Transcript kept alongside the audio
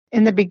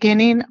In the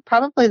beginning,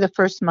 probably the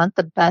first month,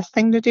 the best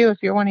thing to do if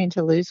you're wanting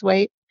to lose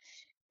weight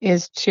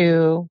is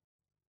to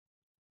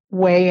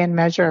weigh and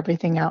measure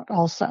everything out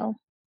also.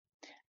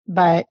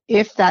 But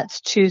if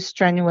that's too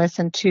strenuous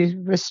and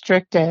too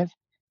restrictive,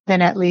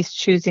 then at least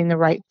choosing the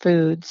right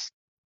foods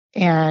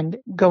and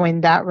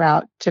going that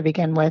route to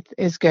begin with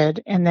is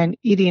good. And then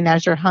eating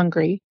as you're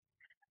hungry.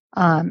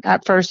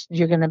 At first,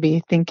 you're going to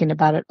be thinking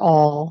about it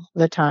all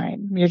the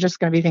time. You're just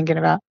going to be thinking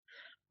about,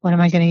 what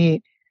am I going to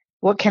eat?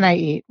 What can I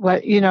eat?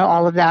 What,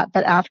 all of that.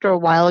 But after a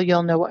while,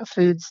 you'll know what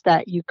foods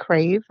that you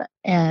crave.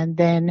 And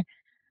then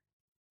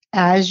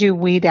as you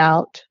weed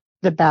out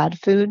the bad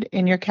food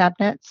in your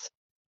cabinets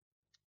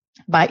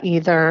by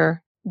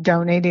either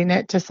donating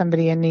it to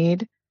somebody in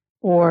need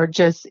or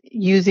just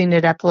using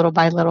it up little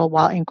by little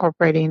while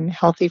incorporating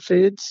healthy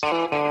foods.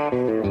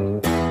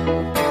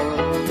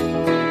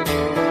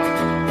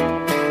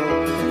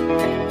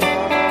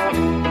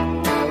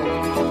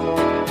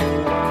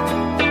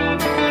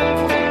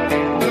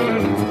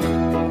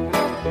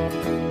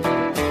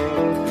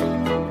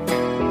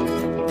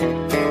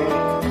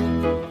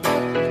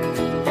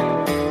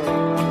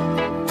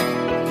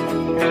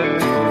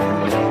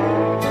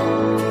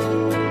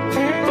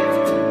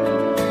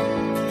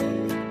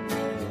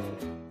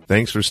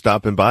 Thanks for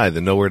stopping by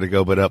the Nowhere to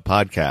Go But Up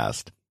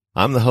podcast.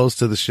 I'm the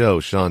host of the show,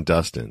 Sean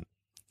Dustin.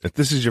 If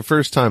this is your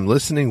first time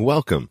listening,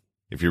 welcome.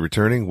 If you're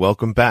returning,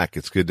 welcome back.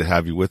 It's good to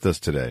have you with us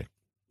today.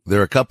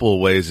 There are a couple of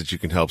ways that you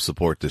can help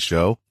support the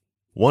show.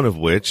 One of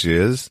which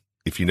is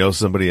if you know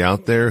somebody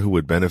out there who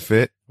would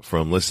benefit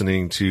from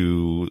listening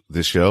to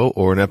the show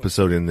or an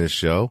episode in this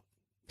show,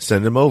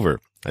 send them over.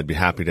 I'd be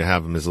happy to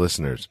have them as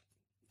listeners.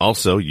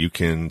 Also, you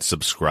can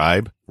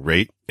subscribe,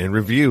 rate, and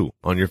review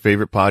on your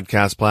favorite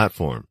podcast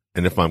platform.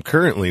 And if I'm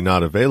currently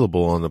not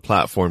available on the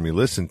platform you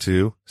listen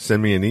to,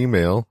 send me an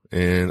email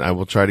and I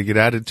will try to get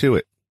added to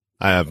it.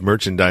 I have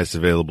merchandise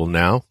available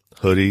now,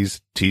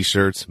 hoodies,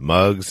 t-shirts,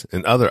 mugs,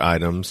 and other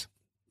items.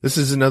 This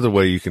is another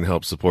way you can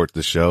help support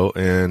the show,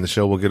 and the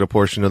show will get a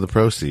portion of the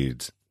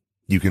proceeds.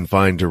 You can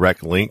find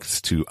direct links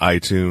to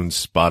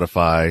iTunes,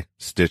 Spotify,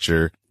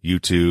 Stitcher,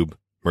 YouTube,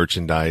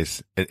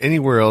 merchandise, and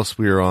anywhere else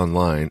we are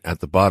online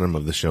at the bottom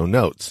of the show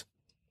notes.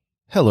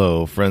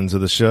 Hello, friends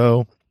of the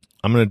show.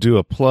 I'm going to do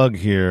a plug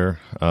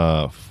here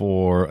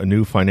for a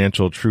new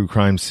financial true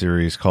crime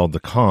series called The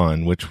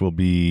Con, which will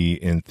be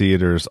in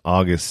theaters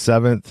August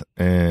 7th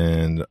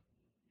and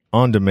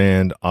on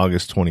demand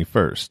August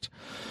 21st.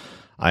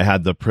 I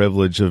had the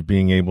privilege of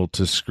being able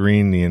to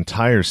screen the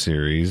entire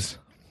series,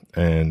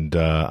 and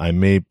I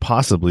may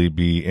possibly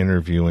be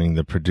interviewing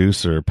the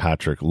producer,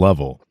 Patrick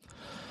Lovell.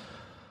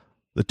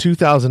 The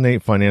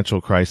 2008 financial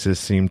crisis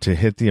seemed to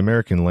hit the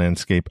American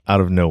landscape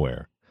out of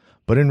nowhere,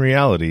 but in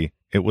reality,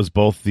 it was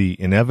both the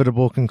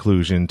inevitable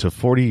conclusion to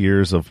 40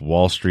 years of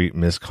Wall Street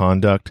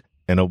misconduct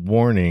and a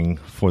warning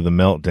for the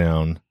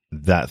meltdown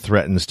that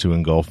threatens to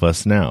engulf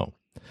us now.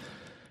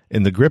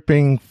 In the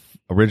gripping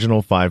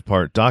original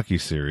 5-part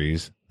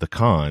docuseries, The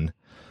Con,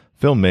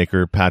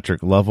 filmmaker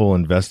Patrick Lovell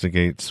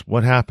investigates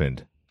what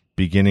happened,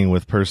 beginning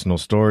with personal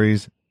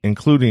stories,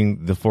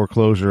 including the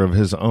foreclosure of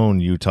his own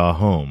Utah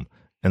home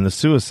and the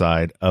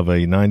suicide of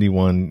a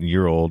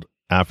 91-year-old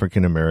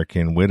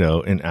African-American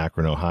widow in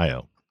Akron,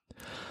 Ohio.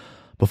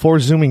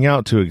 Before zooming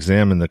out to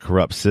examine the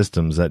corrupt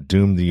systems that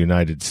doomed the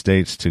United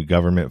States to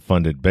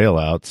government-funded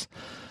bailouts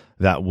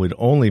that would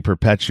only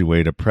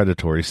perpetuate a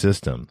predatory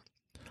system,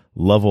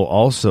 Lovell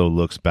also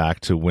looks back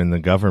to when the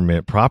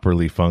government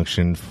properly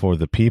functioned for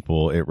the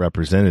people it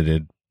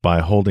represented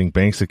by holding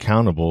banks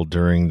accountable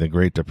during the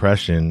Great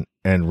Depression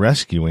and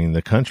rescuing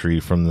the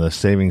country from the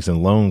savings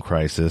and loan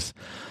crisis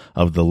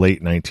of the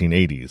late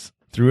 1980s.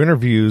 Through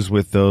interviews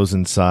with those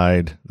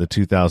inside the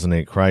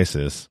 2008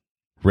 crisis,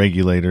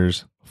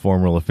 regulators,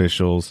 former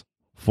officials,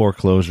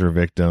 foreclosure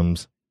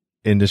victims,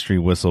 industry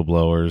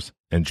whistleblowers,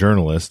 and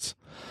journalists,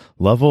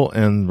 Lovell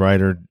and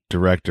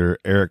writer-director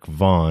Eric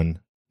Vaughn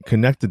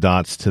connect the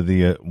dots to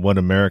the what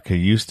America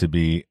used to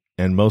be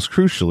and, most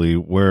crucially,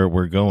 where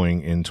we're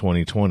going in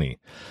 2020,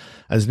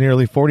 as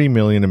nearly 40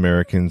 million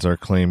Americans are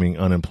claiming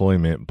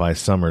unemployment by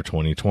summer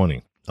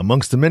 2020.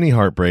 Amongst the many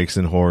heartbreaks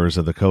and horrors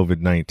of the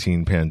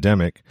COVID-19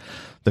 pandemic,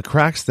 the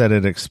cracks that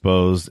it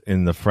exposed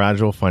in the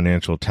fragile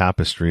financial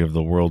tapestry of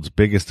the world's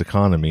biggest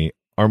economy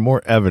are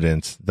more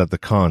evidence that the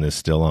con is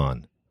still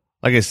on.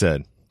 Like I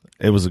said,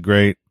 it was a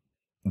great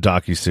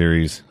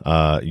docuseries.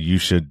 You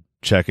should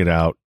check it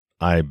out.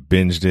 I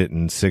binged it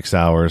in 6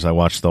 hours. I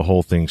watched the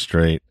whole thing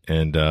straight,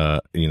 and I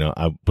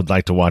would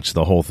like to watch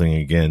the whole thing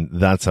again.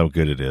 That's how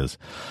good it is.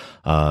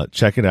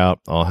 Check it out.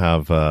 I'll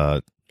have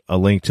a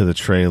link to the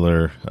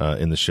trailer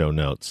in the show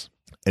notes.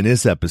 In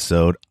this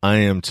episode, I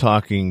am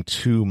talking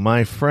to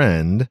my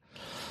friend,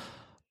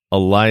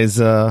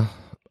 Eliza.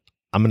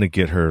 I'm going to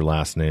get her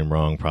last name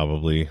wrong,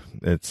 probably.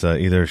 It's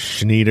either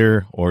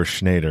Schneider or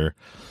Schneider.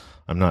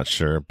 I'm not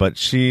sure. But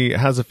she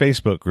has a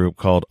Facebook group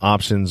called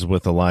Options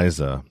with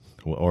Eliza,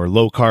 or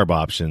Low Carb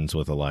Options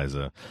with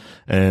Eliza.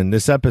 And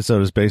this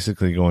episode is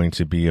basically going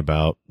to be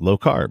about low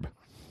carb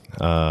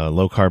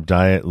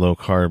diet, low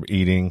carb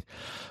eating.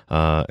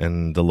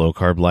 and the low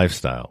carb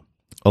lifestyle.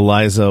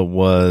 Eliza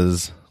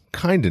was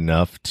kind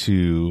enough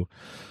to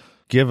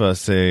give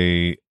us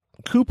a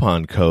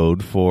coupon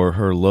code for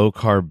her low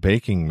carb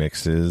baking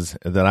mixes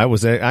that I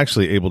was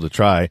actually able to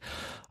try.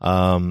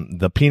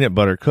 The peanut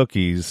butter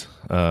cookies,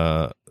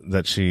 the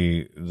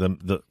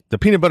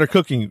peanut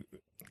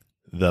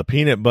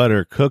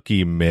butter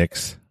cookie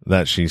mix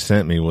that she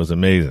sent me was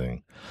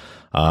amazing.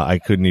 I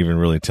couldn't even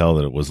really tell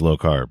that it was low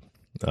carb.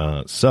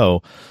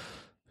 So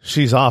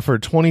she's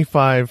offered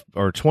 25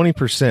 or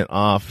 20%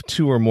 off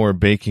 2 or more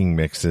baking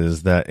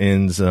mixes that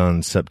ends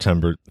on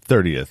September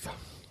 30th.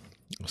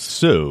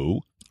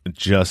 So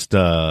just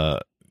go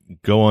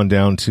on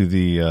down to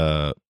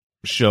the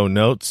show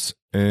notes,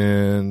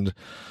 and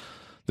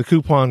the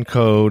coupon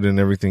code and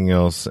everything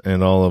else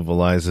and all of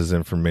Eliza's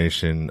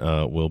information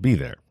will be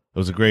there. It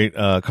was a great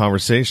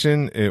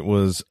conversation.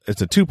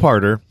 It's a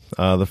 2-parter.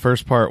 The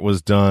first part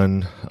was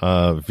done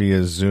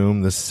via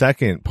Zoom. The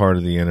second part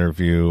of the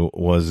interview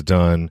was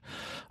done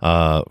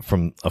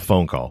from a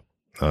phone call.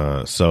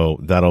 So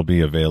that'll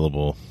be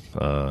available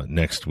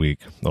next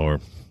week, or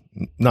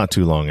not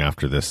too long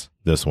after this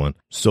one.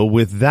 So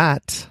with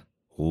that,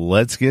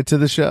 let's get to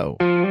the show.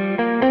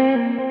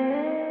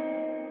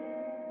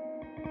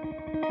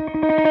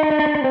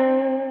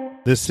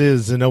 This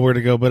is the Nowhere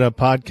to Go But Up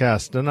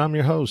podcast, and I'm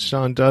your host,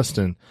 Sean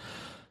Dustin.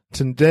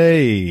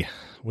 Today,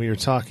 we are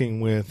talking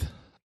with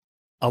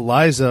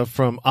Eliza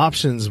from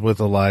Options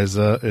with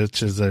Eliza,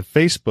 which is a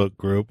Facebook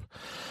group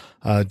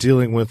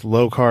dealing with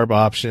low-carb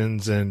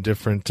options and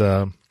different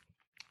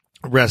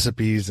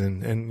recipes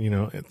and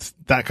it's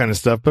that kind of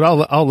stuff. But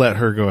I'll let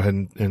her go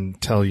ahead and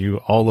tell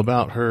you all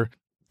about her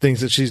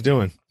things that she's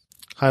doing.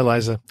 Hi,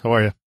 Eliza. How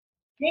are you?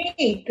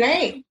 Hey,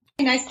 great.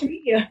 Nice to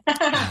meet you.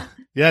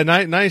 Yeah,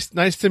 nice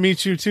to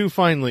meet you too.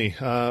 Finally,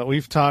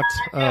 we've talked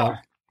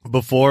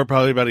before,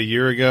 probably about a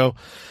year ago,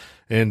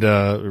 and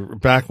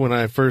back when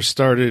I first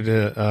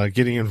started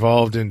getting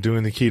involved in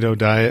doing the keto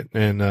diet,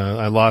 and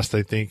I lost,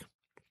 I think,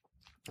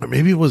 or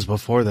maybe it was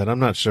before that. I'm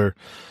not sure,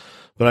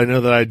 but I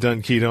know that I'd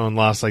done keto and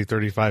lost like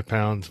 35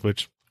 pounds,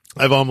 which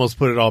I've almost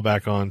put it all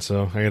back on.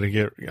 So I got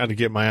to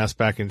get my ass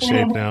back in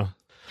shape now.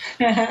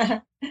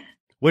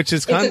 Which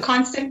is it's a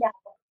constant battle.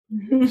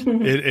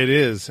 It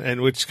is,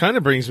 and which kind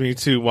of brings me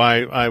to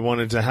why I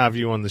wanted to have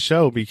you on the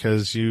show,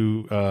 because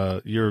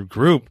your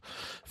group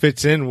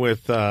fits in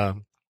with I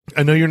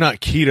know you're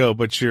not keto,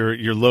 but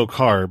you're low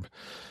carb,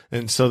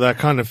 and so that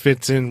kind of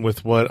fits in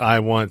with what I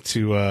want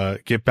to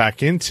get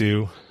back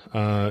into.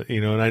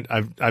 And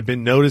I've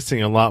been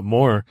noticing a lot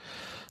more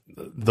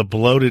the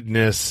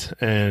bloatedness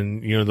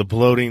and the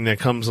bloating that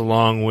comes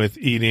along with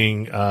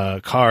eating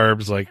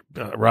carbs like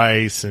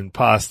rice and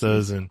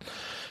pastas and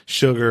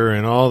sugar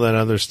and all that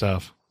other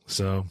stuff.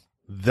 So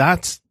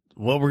that's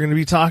what we're going to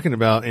be talking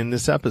about in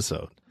this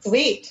episode.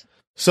 Sweet.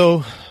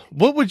 So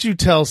what would you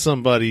tell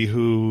somebody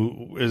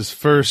who is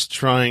first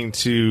trying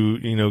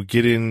to,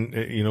 get in,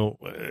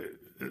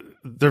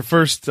 their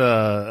first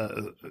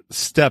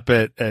step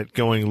at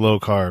going low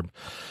carb?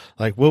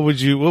 Like, what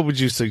would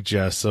you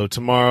suggest? So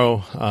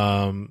tomorrow,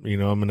 I'm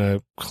going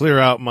to clear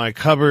out my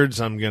cupboards.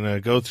 I'm going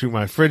to go through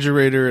my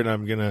refrigerator,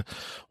 and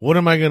what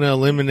am I going to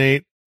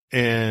eliminate?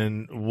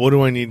 And what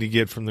do I need to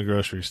get from the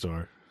grocery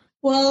store?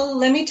 Well,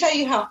 let me tell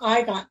you how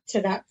I got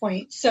to that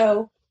point.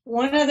 So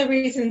one of the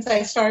reasons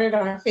I started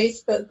our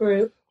Facebook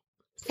group,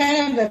 it's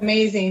kind of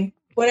amazing.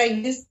 What I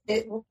used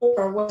it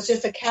for was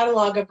just a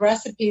catalog of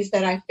recipes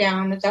that I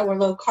found that were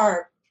low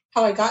carb.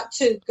 How I got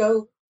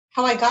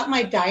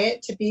my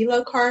diet to be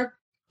low carb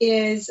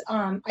is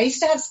I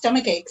used to have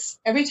stomach aches.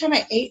 Every time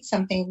I ate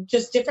something,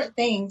 just different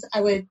things,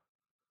 I would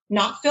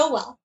not feel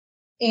well.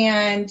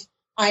 And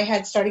I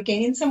had started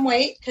gaining some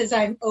weight because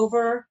I'm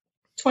over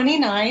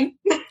 29.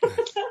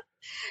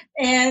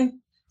 And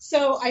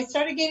so I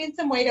started gaining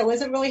some weight. I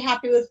wasn't really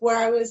happy with where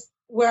I was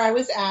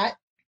at.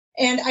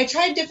 And I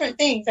tried different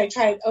things. I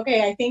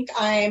think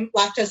I'm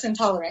lactose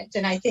intolerant.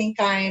 And I think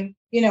I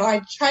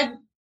tried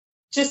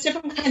just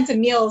different kinds of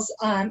meals.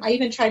 I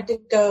even tried to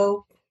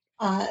go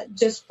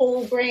just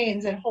whole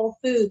grains and whole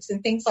foods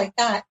and things like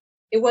that.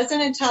 It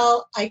wasn't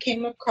until I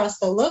came across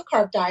the low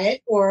carb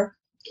diet or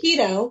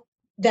keto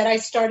that I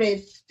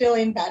started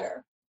feeling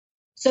better.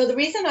 So the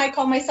reason I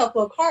call myself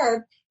low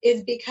carb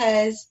is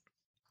because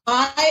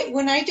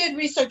when I did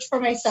research for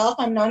myself,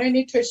 I'm not a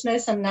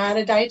nutritionist, I'm not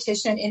a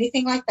dietitian,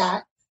 anything like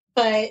that.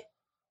 But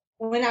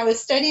when I was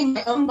studying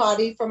my own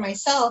body for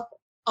myself,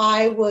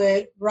 I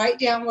would write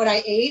down what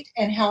I ate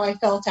and how I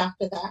felt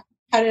after that.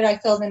 How did I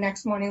feel the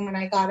next morning when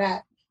I got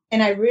up?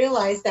 And I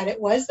realized that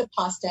it was the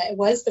pasta, it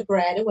was the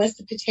bread, it was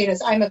the potatoes.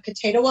 I'm a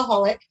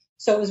potato-aholic,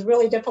 so it was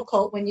really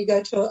difficult when you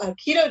go to a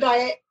keto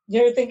diet.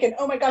 You're thinking,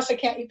 oh my gosh, I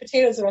can't eat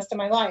potatoes the rest of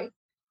my life.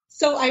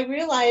 So I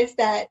realized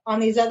that on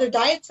these other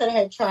diets that I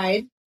had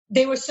tried,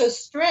 they were so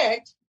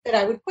strict that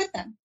I would quit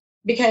them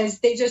because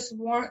they just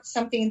weren't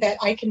something that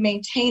I could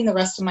maintain the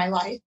rest of my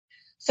life.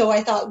 So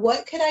I thought,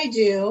 what could I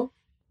do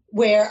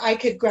where I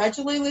could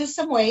gradually lose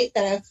some weight,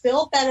 that I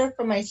feel better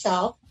for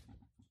myself,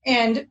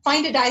 and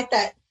find a diet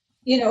that,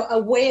 a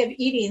way of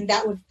eating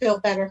that would feel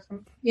better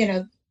from,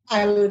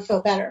 I would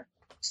feel better.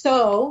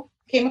 So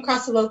came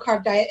across a low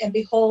carb diet, and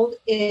behold,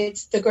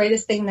 it's the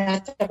greatest thing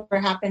that's ever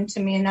happened to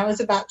me. And that was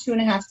about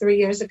 2.5, 3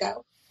 years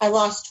ago. I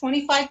lost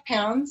 25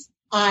 pounds.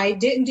 I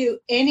didn't do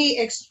any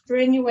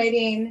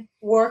extenuating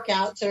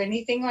workouts or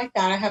anything like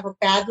that. I have a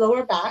bad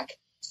lower back.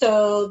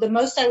 So the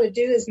most I would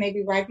do is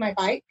maybe ride my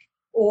bike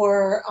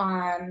or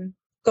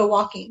go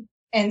walking.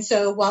 And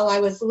so while I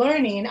was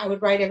learning, I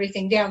would write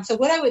everything down. So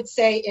what I would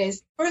say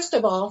is, first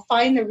of all,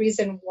 find the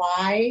reason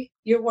why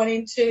you're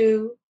wanting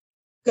to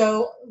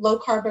go low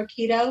carb or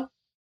keto.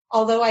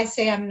 Although I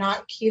say I'm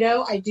not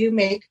keto, I do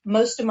make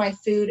most of my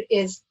food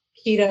is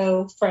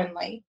keto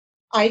friendly.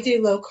 I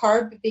do low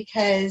carb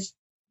because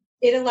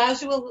it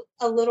allows you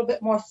a little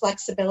bit more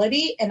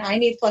flexibility, and I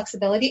need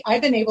flexibility.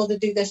 I've been able to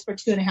do this for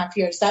 2.5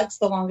 years. That's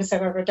the longest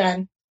I've ever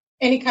done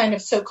any kind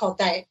of so-called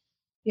diet.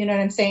 You know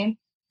what I'm saying?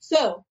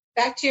 So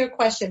back to your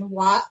question,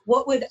 what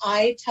would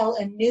I tell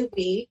a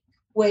newbie,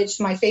 which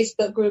my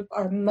Facebook group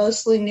are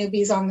mostly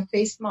newbies on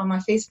my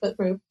Facebook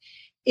group,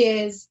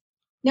 is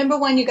number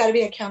one, you got to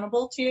be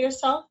accountable to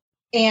yourself.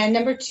 And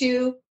number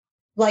two,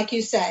 like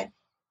you said,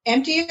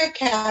 empty your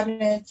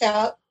cabinets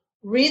out,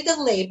 read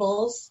the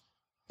labels,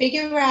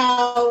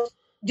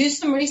 do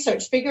some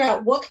research, figure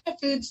out what kind of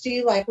foods do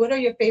you like? What are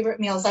your favorite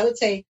meals? I would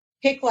say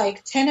pick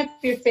like 10 of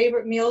your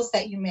favorite meals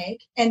that you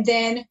make, and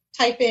then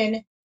type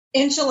in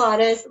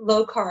enchiladas,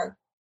 low carb.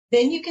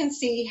 Then you can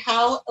see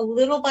how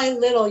little by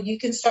little you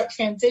can start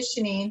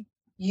transitioning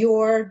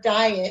your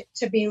diet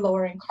to be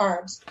lower in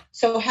carbs.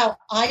 So how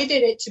I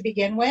did it to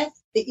begin with,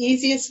 the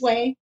easiest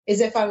way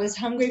is if I was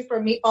hungry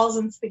for meatballs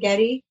and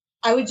spaghetti,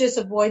 I would just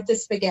avoid the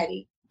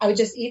spaghetti. I would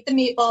just eat the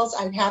meatballs.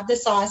 I would have the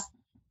sauce.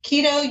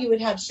 Keto, you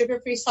would have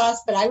sugar-free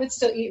sauce, but I would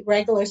still eat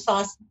regular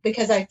sauce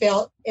because I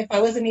felt if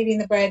I wasn't eating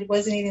the bread,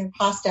 wasn't eating the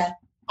pasta,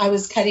 I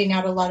was cutting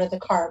out a lot of the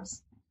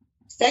carbs.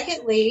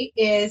 Secondly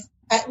is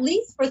at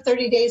least for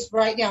 30 days,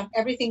 write down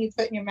everything you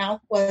put in your mouth,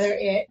 whether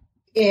it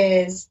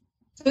is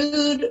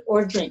food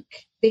or drink,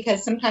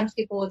 because sometimes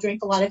people will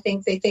drink a lot of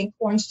things. They think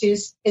orange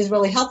juice is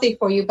really healthy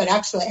for you, but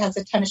actually it has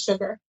a ton of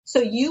sugar. So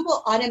you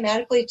will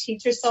automatically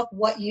teach yourself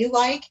what you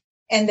like,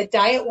 and the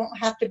diet won't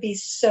have to be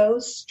so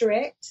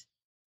strict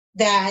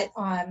that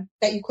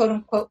you quote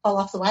unquote fall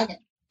off the wagon.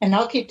 And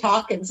I'll keep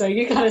talking, so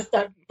you got to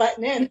start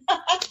butting in.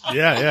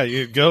 Yeah.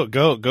 You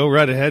go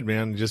right ahead,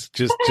 man.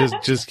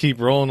 Just keep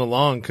rolling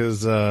along.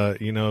 Cause,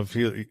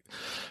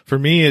 for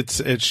me,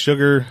 it's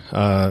sugar,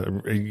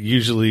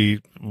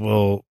 usually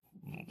will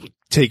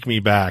take me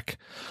back,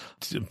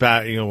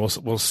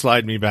 will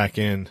slide me back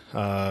in,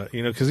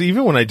 cause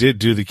even when I did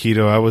do the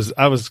keto,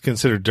 I was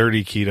considered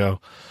dirty keto.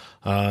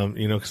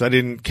 Cause I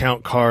didn't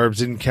count carbs,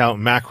 didn't count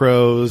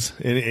macros,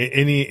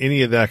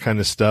 any of that kind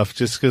of stuff,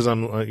 just cause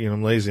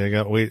I'm lazy.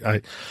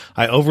 I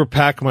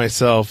overpack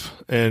myself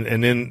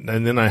and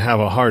then I have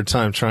a hard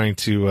time trying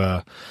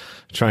to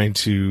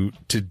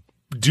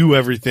do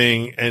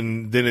everything.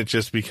 And then it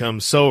just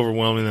becomes so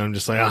overwhelming that I'm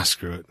just like,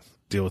 screw it.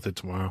 Deal with it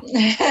tomorrow.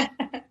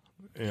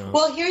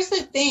 Well, here's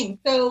the thing.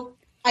 So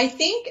I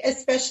think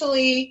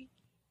especially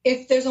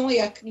if there's only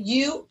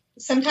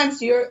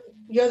sometimes you're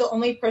the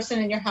only person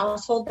in your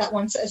household that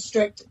wants a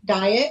strict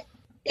diet.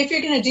 If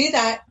you're going to do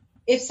that,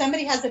 if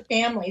somebody has a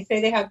family,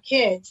 say they have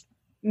kids,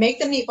 make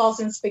the meatballs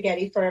and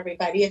spaghetti for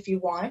everybody if you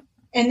want,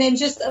 and then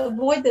just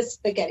avoid the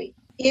spaghetti.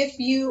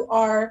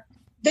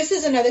 This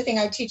is another thing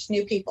I teach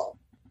new people.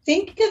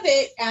 Think of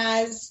it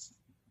as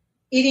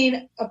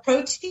eating a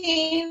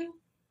protein,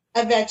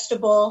 a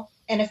vegetable,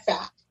 and a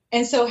fat.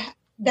 And so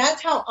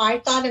that's how I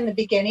thought in the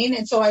beginning.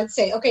 And so I'd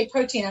say, okay,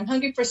 protein, I'm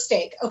hungry for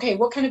steak. Okay,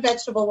 what kind of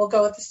vegetable will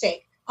go with the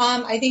steak?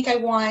 I think I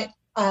want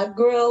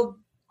grilled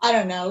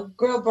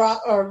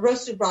or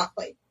roasted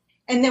broccoli.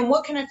 And then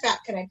what kind of fat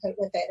can I put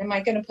with it? Am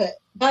I going to put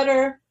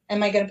butter?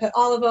 Am I going to put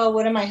olive oil?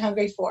 What am I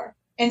hungry for?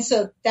 And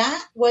so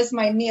that was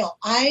my meal.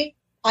 I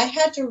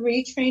had to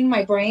retrain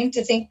my brain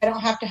to think I don't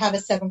have to have a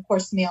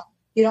 7-course meal.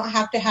 You don't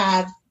have to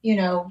have,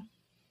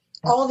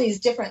 all these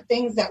different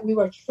things that we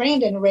were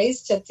trained and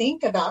raised to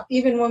think about,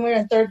 even when we were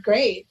in 3rd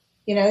grade.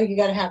 You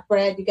got to have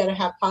bread, you got to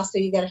have pasta,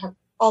 you got to have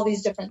all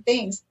these different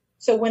things.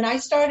 So when I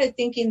started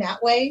thinking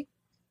that way,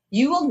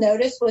 you will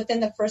notice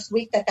within the first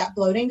week that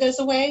bloating goes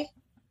away.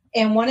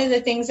 And one of the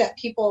things that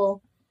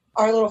people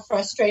are a little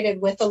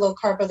frustrated with the low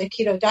carb or the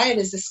keto diet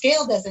is the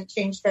scale doesn't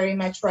change very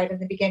much right in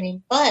the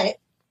beginning, but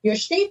your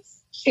shape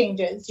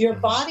changes, your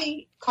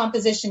body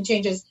composition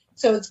changes.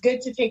 So it's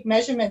good to take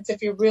measurements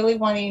if you're really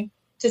wanting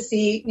to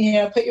see,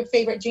 put your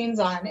favorite jeans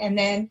on and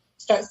then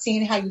start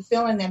seeing how you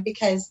feel in them.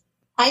 Because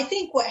I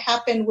think what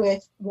happened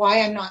with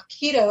why I'm not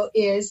keto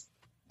is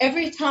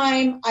every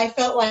time I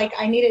felt like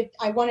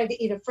I wanted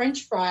to eat a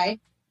French fry,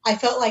 I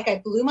felt like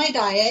I blew my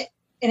diet,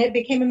 and it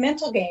became a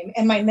mental game.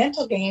 And my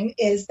mental game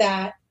is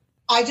that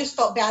I just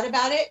felt bad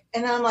about it.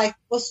 And then I'm like,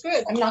 well, screw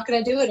it. I'm not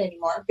going to do it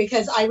anymore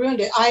because I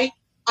ruined it. I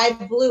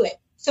blew it.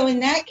 So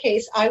in that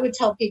case, I would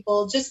tell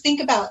people, just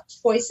think about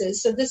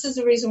choices. So this is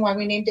the reason why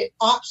we named it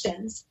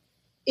options,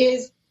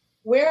 is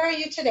where are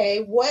you today?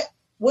 What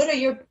are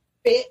your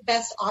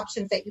best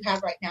options that you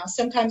have right now?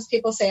 Sometimes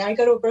people say, I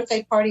go to a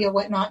birthday party or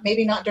whatnot,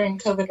 maybe not during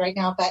COVID right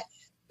now, but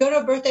go to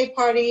a birthday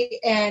party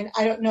and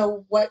I don't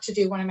know what to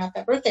do when I'm at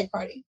that birthday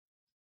party.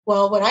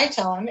 Well, what I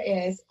tell them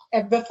is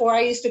before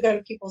I used to go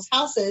to people's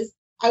houses,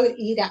 I would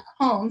eat at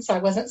home so I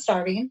wasn't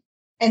starving.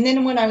 And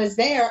then when I was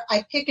there,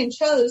 I pick and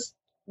chose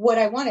what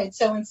I wanted.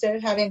 So instead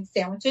of having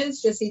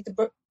sandwiches, just eat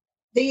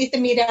the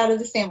meat out of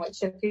the sandwich.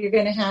 If you're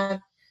going to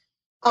have,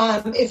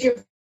 if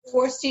you're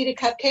forced to eat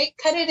a cupcake,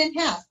 cut it in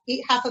half,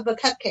 eat half of a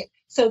cupcake.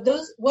 So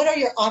what are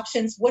your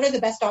options? What are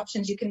the best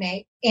options you can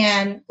make?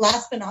 And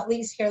last but not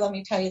least, here, let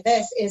me tell you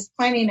this, is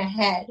planning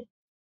ahead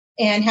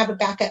and have a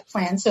backup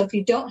plan. So if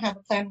you don't have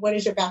a plan, what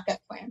is your backup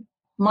plan?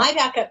 My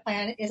backup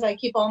plan is I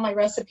keep all my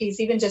recipes,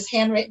 even just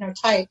handwritten or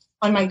typed,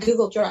 on my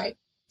Google Drive.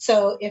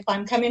 So if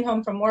I'm coming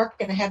home from work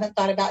and I haven't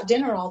thought about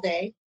dinner all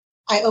day,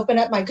 I open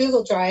up my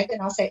Google Drive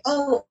and I'll say,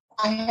 oh,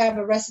 I have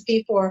a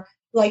recipe for,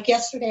 like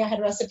yesterday, I had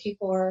a recipe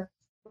for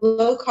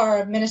low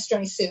carb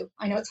minestrone soup.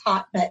 I know it's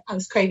hot, but I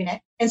was craving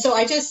it. And so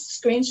I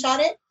just screenshot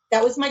it.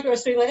 That was my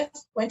grocery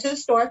list, went to the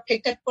store,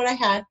 picked up what I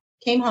had,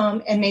 came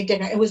home and made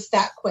dinner. It was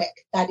that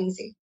quick, that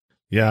easy.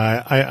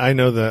 Yeah, I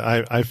know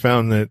that I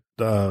found that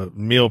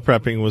meal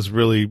prepping was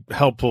really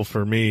helpful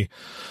for me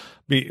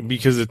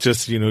because it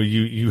just,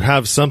 you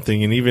have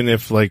something. And even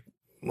if like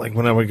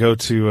when I would go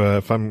to,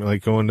 if I'm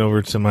like going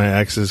over to my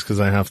ex's because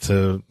I have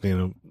to,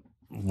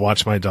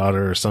 watch my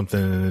daughter or something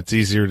and it's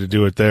easier to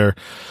do it there,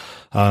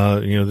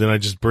 then I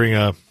just bring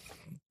a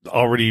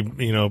already,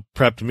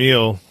 prepped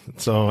meal.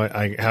 So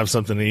I have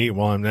something to eat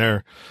while I'm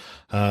there.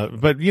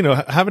 But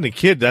having a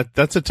kid,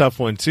 that's a tough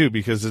one too,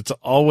 because it's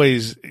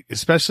always,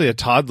 especially a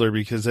toddler,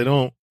 because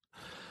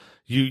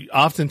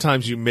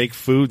oftentimes you make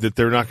food that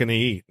they're not going to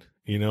eat,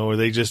 or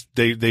they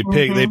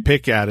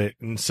pick at it.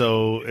 And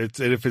so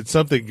if it's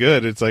something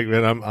good, it's like,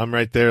 man, I'm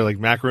right there, like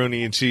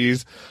macaroni and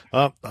cheese.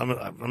 Oh,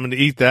 I'm going to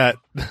eat that.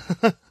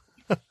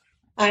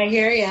 I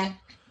hear you.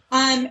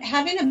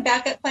 Having a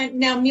backup plan.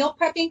 Now, meal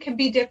prepping can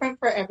be different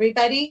for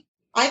everybody.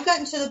 I've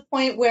gotten to the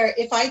point where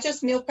if I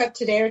just meal prep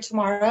today or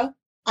tomorrow,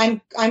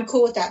 I'm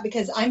cool with that,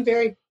 because I'm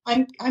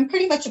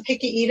pretty much a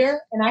picky eater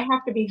and I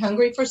have to be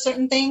hungry for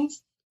certain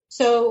things.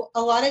 So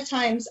a lot of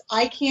times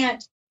I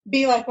can't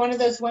be like one of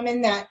those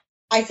women that,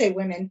 I say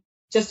women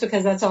just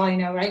because that's all I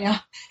know right now,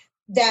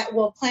 that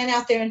will plan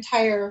out their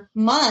entire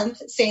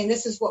month saying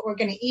this is what we're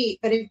going to eat.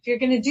 But if you're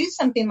going to do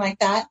something like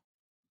that,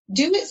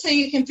 do it so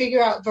you can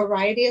figure out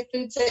variety of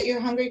foods that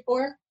you're hungry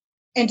for,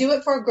 and do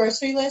it for a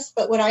grocery list.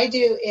 But what I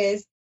do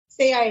is,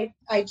 say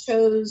I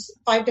chose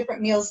 5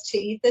 different meals to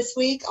eat this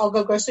week, I'll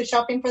go grocery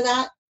shopping for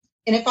that.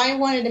 And if I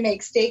wanted to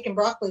make steak and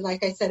broccoli,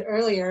 like I said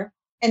earlier,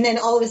 and then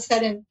all of a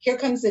sudden, here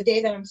comes the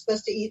day that I'm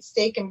supposed to eat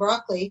steak and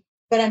broccoli,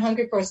 but I'm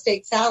hungry for a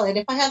steak salad.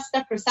 If I have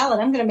stuff for salad,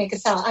 I'm going to make a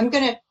salad. I'm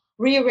going to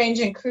rearrange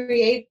and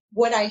create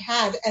what I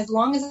have, as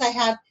long as I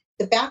have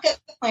the backup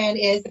plan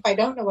is, if I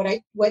don't know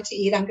what to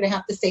eat, I'm going to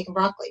have the steak and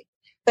broccoli.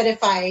 But if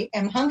I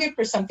am hungry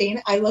for something,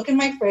 I look in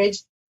my fridge,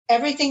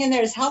 everything in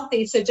there is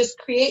healthy. So just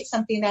create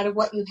something out of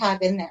what you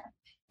have in there.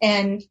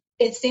 And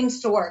it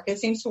seems to work. It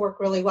seems to work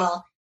really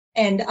well.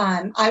 And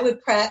I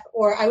would prep,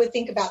 or I would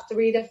think about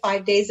 3 to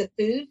 5 days of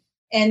food.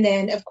 And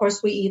then, of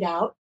course, we eat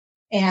out.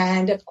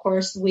 And, of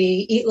course,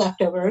 we eat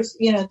leftovers,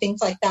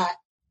 things like that.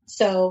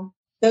 So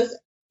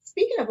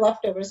speaking of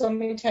leftovers, let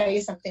me tell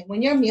you something.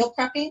 When you're meal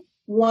prepping,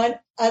 one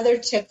other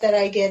tip that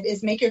I give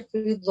is make your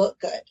food look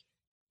good.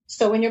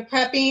 So when you're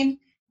prepping,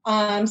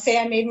 say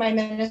I made my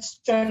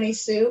minestrone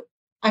soup,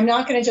 I'm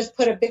not going to just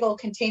put a big old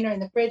container in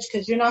the fridge,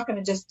 because you're not going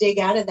to just dig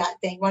out of that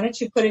thing. Why don't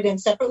you put it in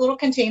separate little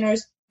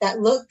containers that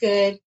look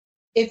good?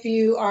 If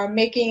you are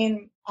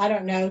making, I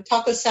don't know,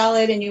 taco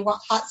salad and you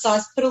want hot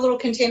sauce, put a little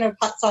container of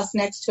hot sauce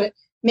next to it.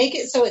 Make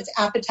it so it's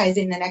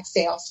appetizing the next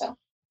day also.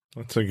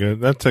 That's a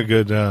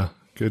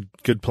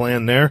good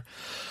plan there.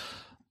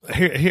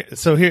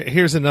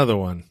 Here's another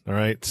one. All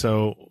right.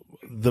 So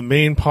the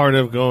main part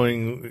of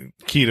going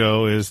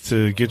keto is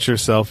to get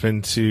yourself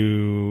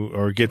into,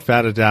 or get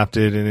fat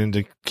adapted and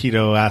into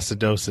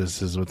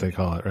ketoacidosis is what they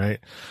call it, right?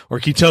 Or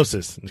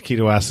ketosis.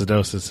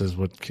 Ketoacidosis is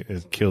what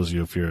kills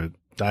you if you're a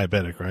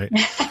diabetic, right?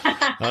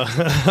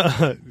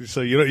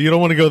 So you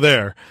don't want to go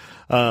there.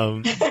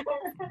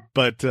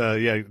 But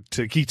to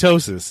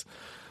ketosis.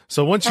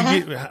 So once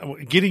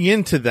you getting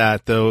into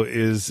that though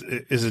is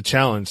a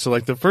challenge. So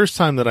like the first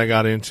time that I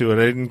got into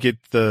it, I didn't get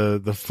the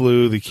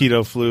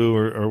keto flu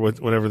or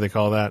whatever they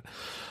call that.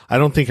 I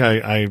don't think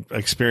I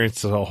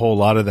experienced a whole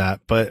lot of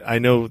that, but I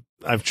know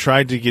I've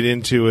tried to get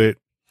into it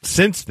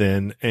since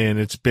then, and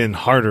it's been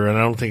harder, and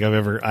I don't think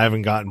I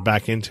haven't gotten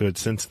back into it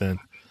since then.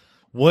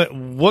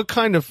 What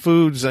kind of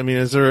foods? I mean,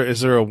 is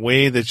there a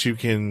way that you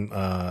can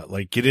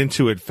get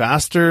into it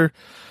faster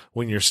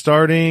when you're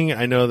starting?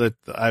 I know that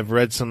I've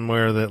read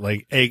somewhere that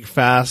like egg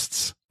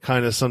fasts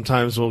kind of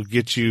sometimes will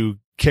get you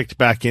kicked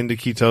back into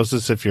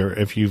ketosis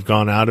if you've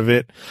gone out of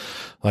it.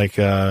 Like,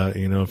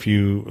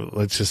 if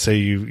let's just say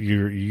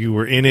you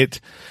were in it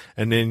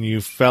and then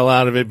you fell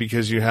out of it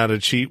because you had a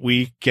cheat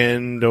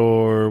weekend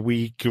or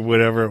week or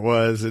whatever it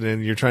was. And then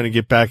you're trying to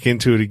get back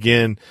into it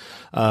again.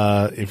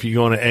 If you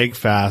go on an egg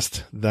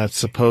fast, that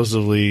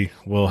supposedly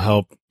will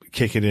help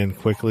kick it in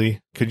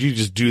quickly. Could you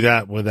just do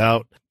that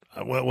without,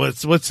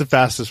 what's the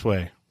fastest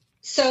way?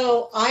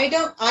 So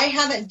I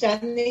haven't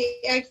done the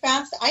egg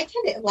fast. I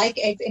tend to like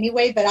eggs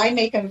anyway, but I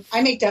make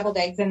deviled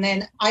eggs and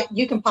then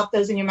you can pop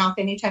those in your mouth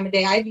any time of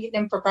day. I've eaten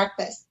them for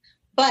breakfast.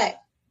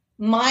 But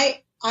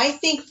I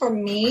think for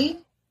me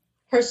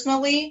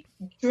personally,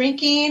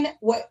 drinking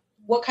what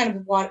kind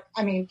of water,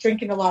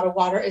 drinking a lot of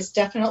water is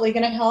definitely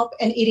going to help,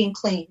 and eating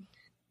clean.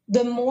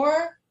 The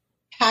more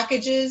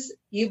packages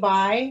you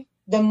buy,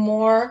 the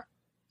more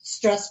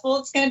stressful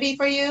it's going to be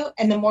for you,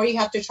 and the more you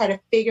have to try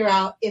to figure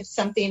out if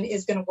something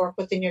is going to work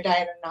within your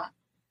diet or not.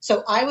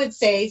 So I would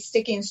say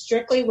sticking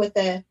strictly with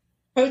the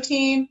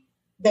protein,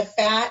 the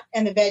fat,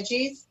 and the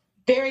veggies,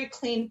 very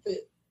clean food,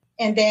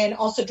 and then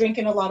also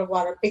drinking a lot of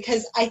water.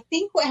 Because I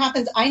think what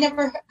happens, I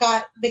never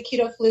got the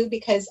keto flu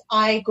because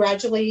I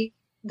gradually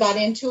got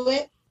into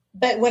it.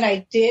 But when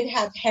I did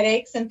have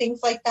headaches and things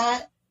like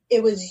that,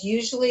 it was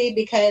usually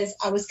because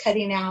I was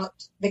cutting out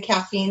the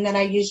caffeine that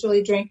I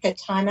usually drink a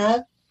ton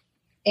of.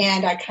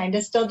 And I kind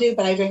of still do,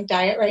 but I drink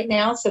diet right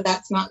now, so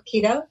that's not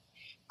keto.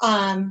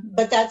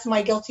 But that's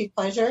my guilty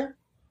pleasure.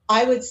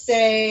 I would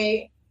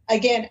say,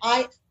 again,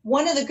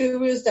 one of the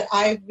gurus that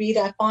I read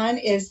up on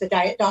is the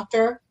Diet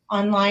Doctor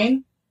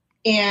online.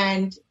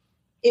 And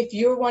if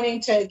you're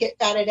wanting to get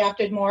fat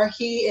adapted more,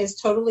 he is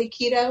totally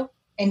keto,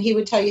 and he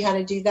would tell you how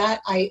to do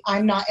that.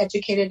 I'm not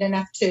educated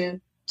enough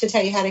to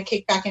tell you how to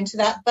kick back into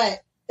that.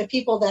 But the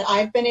people that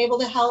I've been able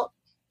to help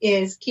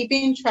is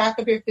keeping track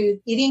of your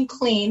food, eating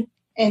clean,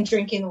 and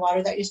drinking the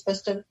water that you're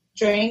supposed to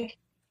drink,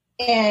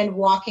 and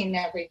walking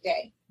every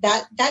day.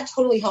 That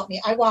totally helped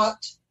me. I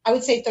walked, I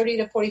would say 30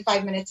 to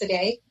 45 minutes a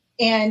day,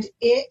 and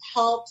it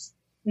helps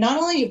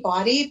not only your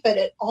body, but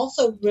it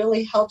also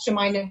really helps your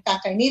mind. In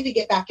fact, I need to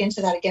get back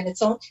into that again.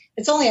 It's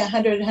only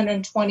 100,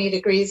 120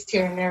 degrees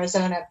here in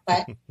Arizona,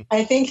 but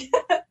I think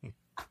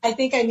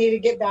I need to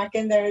get back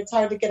in there. It's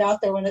hard to get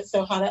out there when it's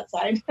so hot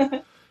outside.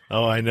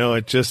 Oh, I know.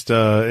 It just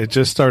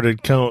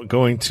started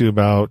going to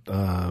about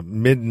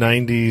mid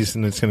 90s,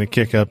 and it's going to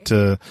kick up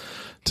to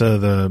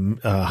the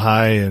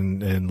high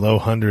and low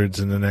hundreds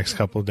in the next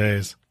couple of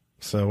days.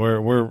 So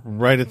we're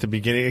right at the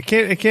beginning. It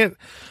can't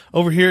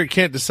over here. It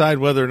can't decide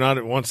whether or not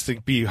it wants to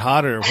be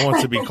hot or it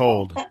wants to be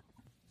cold.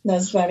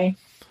 That's funny.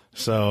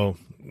 So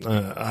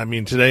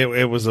today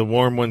it was a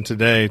warm one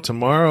today.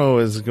 Tomorrow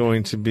is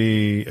going to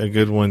be a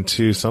good one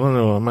too. So I don't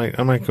know.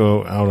 I might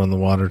go out on the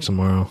water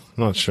tomorrow.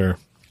 I'm not sure.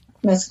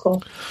 That's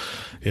cool.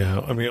 Yeah,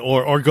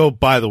 or go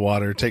by the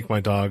water, take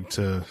my dog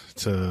to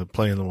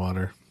play in the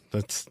water.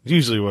 That's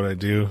usually what I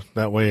do.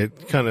 That way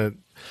it kind of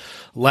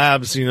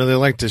labs, they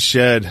like to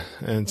shed.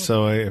 And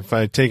so if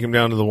I take him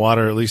down to the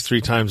water at least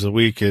 3 times a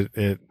week,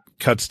 it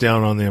cuts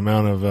down on the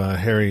amount of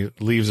hairy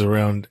leaves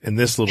around in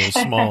this little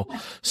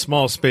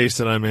small space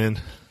that I'm in.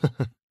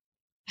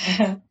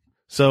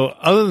 So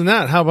other than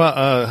that, how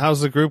about,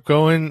 how's the group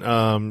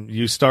going?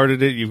 You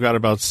started it. You've got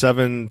about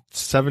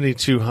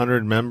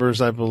 7,200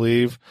 members, I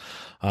believe.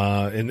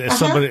 And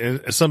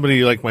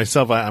somebody like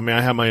myself, I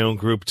have my own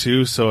group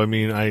too. So,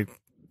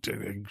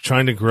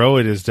 trying to grow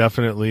it is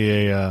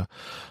definitely a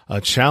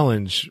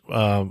challenge.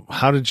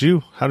 How did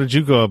you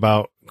go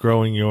about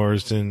growing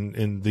yours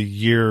in the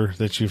year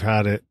that you've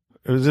had it?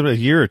 Was it a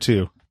year or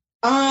 2?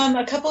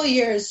 A couple of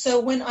years.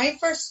 So when I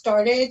first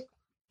started,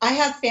 I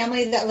have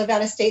family that live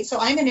out of state. So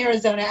I'm in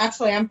Arizona.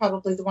 Actually, I'm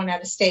probably the one out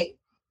of state.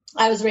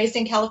 I was raised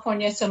in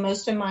California. So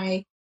most of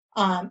my,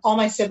 all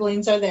my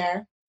siblings are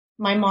there.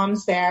 My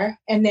mom's there.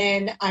 And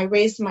then I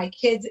raised my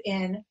kids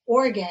in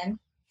Oregon.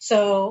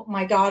 So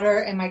my daughter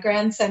and my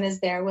grandson is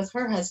there with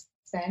her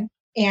husband.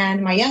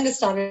 And my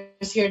youngest daughter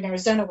is here in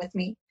Arizona with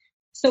me.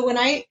 So when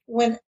I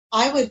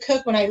would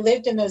cook, when I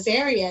lived in those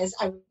areas,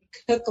 I would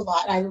cook a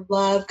lot. I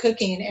love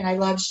cooking, and I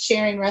love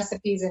sharing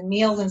recipes and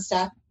meals and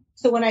stuff.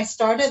 So when I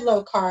started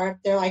low carb,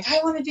 they're like, I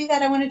want to do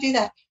that. I want to do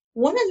that.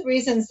 One of the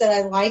reasons that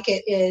I like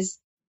it is,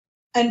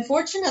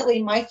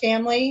 unfortunately, my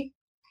family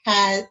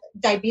had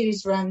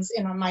diabetes runs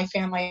in my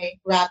family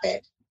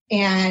rapid.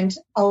 And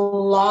a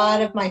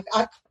lot of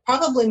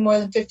probably more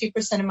than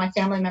 50% of my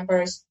family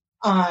members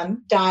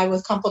die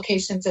with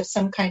complications of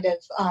some kind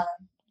of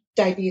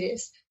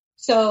diabetes.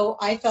 So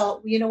I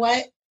felt, you know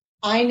what?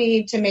 I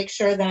need to make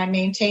sure that I'm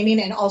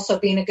maintaining and also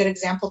being a good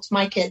example to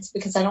my kids,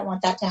 because I don't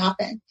want that to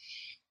happen.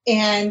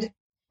 And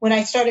when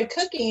I started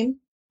cooking,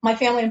 my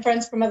family and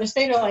friends from other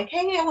states are like,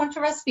 hey, I want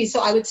your recipe. So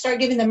I would start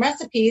giving them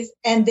recipes,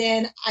 and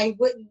then I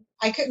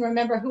couldn't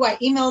remember who I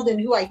emailed and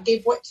who I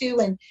gave what to,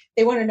 and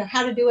they wanted to know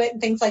how to do it and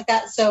things like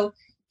that. So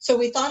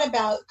we thought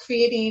about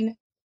creating,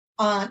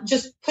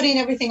 just putting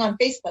everything on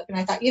Facebook. And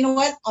I thought, you know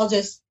what, I'll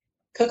just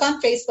cook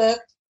on Facebook,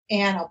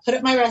 and I'll put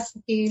up my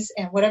recipes,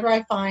 and whatever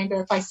I find,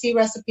 or if I see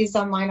recipes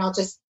online, I'll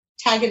just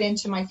tag it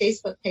into my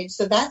Facebook page.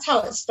 So that's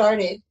how it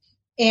started.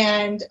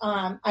 And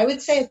I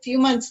would say a few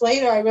months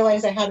later, I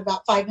realized I had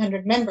about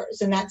 500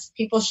 members, and that's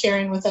people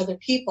sharing with other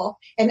people.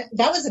 And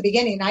that was the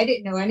beginning. I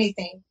didn't know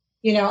anything.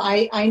 You know,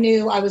 I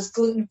knew I was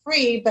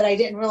gluten-free, but I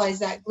didn't realize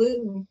that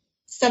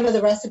some of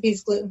the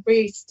recipes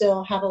gluten-free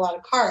still have a lot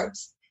of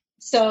carbs.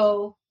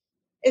 So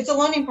it's a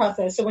learning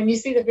process. So when you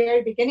see the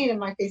very beginning of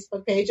my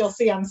Facebook page, you'll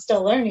see I'm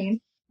still learning.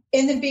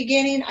 In the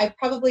beginning, I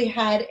probably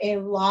had a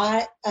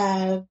lot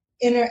of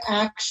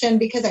interaction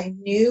because I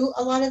knew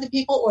a lot of the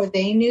people, or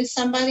they knew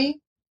somebody.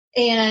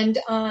 And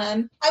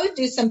I would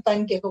do some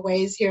fun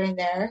giveaways here and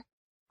there.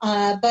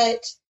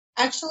 But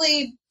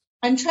actually,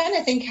 I'm trying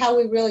to think how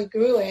we really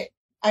grew it.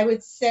 I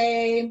would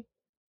say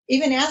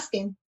even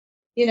asking,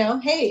 you know,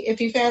 hey, if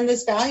you found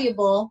this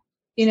valuable,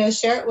 you know,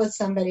 share it with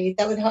somebody.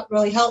 That would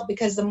really help,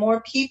 because the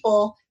more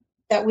people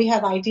that we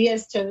have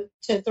ideas to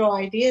throw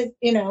ideas,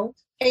 you know,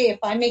 hey, if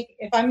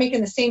I'm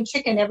making the same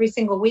chicken every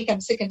single week,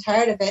 I'm sick and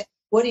tired of it.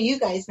 What do you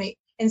guys make?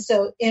 And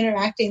so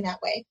interacting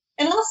that way.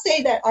 And I'll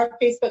say that our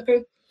Facebook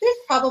group, there's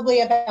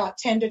probably about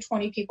 10 to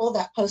 20 people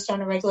that post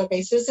on a regular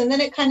basis. And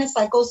then it kind of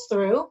cycles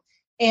through.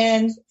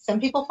 And some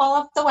people fall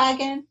off the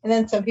wagon, and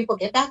then some people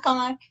get back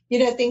on, you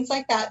know, things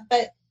like that.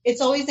 But it's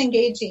always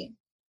engaging.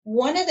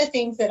 One of the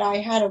things that I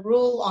had a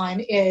rule on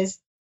is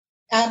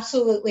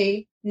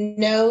absolutely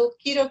no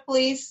keto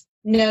police,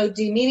 no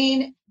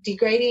demeaning,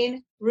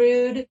 degrading,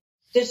 rude,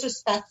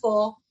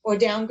 disrespectful, or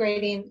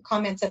downgrading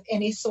comments of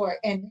any sort.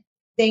 And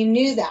they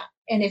knew that.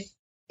 And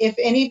if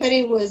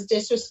anybody was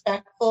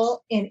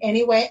disrespectful in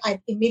any way,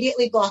 I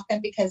immediately blocked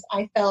them, because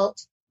I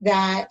felt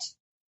that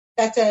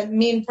that's a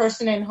mean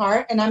person in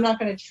heart, and I'm not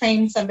going to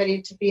train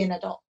somebody to be an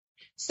adult.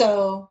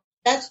 So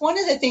that's one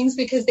of the things,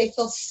 because they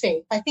feel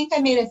safe. I think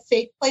I made a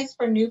safe place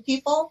for new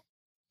people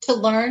to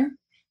learn,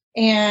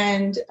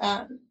 and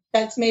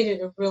that's made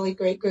it a really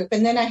great group.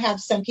 And then I have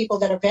some people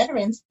that are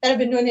veterans that have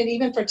been doing it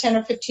even for 10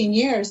 or 15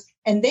 years,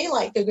 and they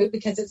like the group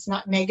because it's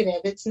not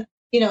negative. It's,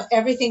 you know,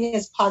 everything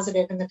is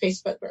positive in the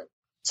Facebook group.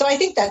 So I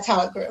think that's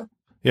how it grew.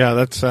 Yeah,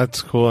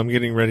 that's cool. I'm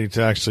getting ready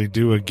to actually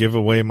do a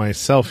giveaway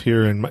myself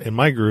here in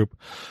my group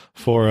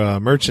for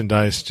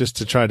merchandise, just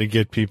to try to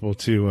get people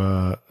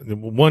to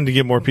one, to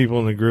get more people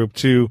in the group.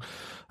 Two,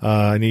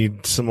 I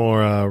need some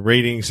more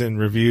ratings and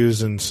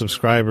reviews and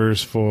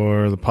subscribers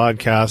for the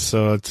podcast.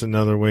 So it's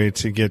another way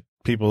to get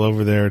people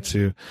over there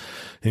to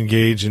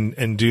engage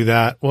and do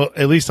that. Well,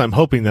 at least I'm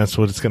hoping that's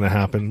what it's going to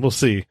happen. We'll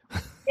see.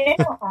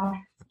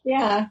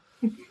 Yeah.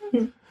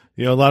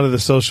 You know, a lot of the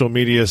social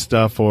media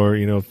stuff, or,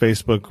 you know,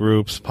 Facebook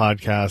groups,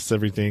 podcasts,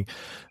 everything.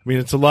 I mean,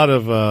 it's a lot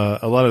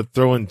of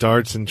throwing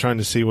darts and trying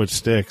to see what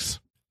sticks.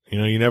 You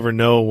know, you never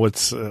know what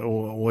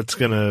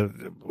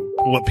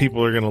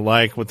people are gonna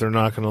like, what they're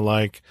not gonna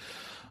like.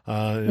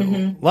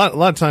 A lot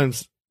of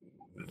times,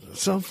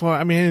 so far,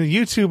 I mean,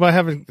 YouTube, I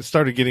haven't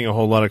started getting a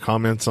whole lot of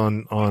comments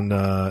on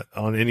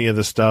any of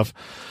the stuff.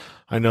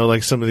 I know,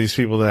 like, some of these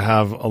people that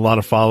have a lot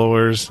of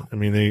followers, I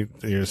mean,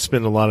 they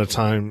spend a lot of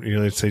time, you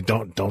know, they say,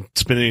 don't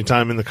spend any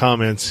time in the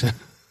comments.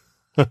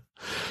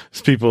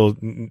 People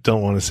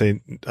don't want to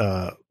say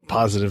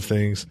positive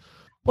things.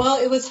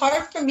 Well, it was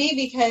hard for me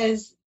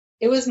because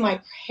it was my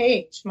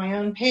page, my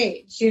own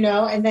page, you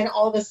know, and then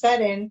all of a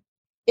sudden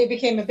it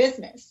became a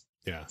business.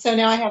 Yeah. So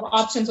now I have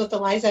options with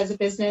Eliza as a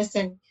business,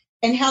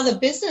 and how the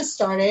business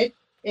started.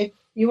 If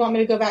you want me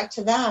to go back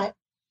to that,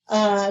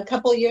 a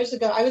couple of years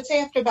ago, I would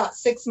say after about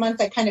 6 months,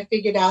 I kind of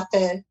figured out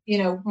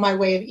my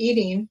way of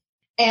eating.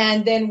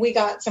 And then we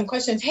got some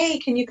questions. Hey,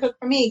 can you cook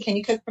for me? Can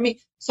you cook for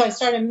me? So I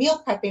started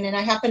meal prepping, and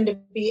I happened to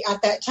be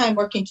at that time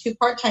working 2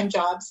 part-time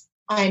jobs.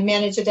 I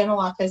managed a dental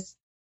office,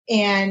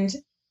 and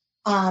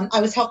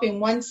I was helping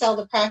one sell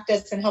the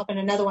practice and helping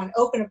another one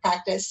open a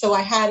practice. So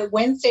I had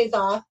Wednesdays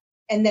off,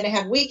 and then I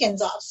had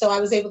weekends off. So I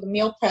was able to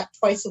meal prep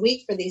twice a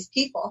week for these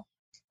people.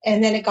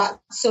 And then it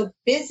got so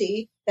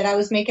busy that I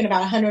was making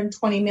about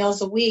 120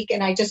 meals a week,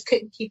 and I just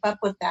couldn't keep up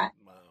with that.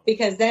 Wow.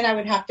 Because then I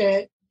would have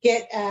to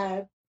get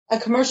a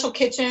commercial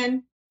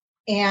kitchen,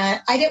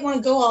 and I didn't want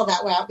to go all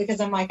that route, because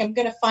I'm like, I'm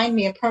going to find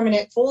me a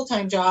permanent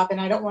full-time job,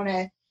 and I don't want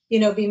to,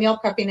 be meal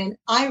prepping. And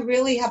I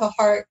really have a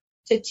heart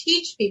to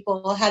teach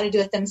people how to do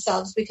it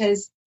themselves,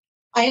 because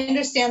I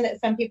understand that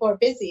some people are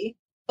busy,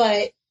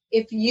 but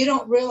if you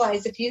don't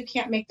realize, if you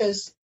can't make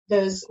those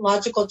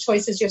logical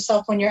choices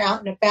yourself when you're out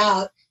and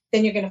about,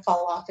 then you're going to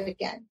fall off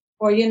again,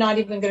 or you're not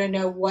even going to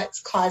know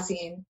what's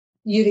causing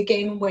you to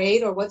gain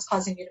weight or what's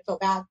causing you to feel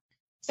bad.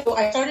 So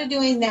I started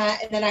doing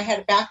that, and then I had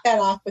to back that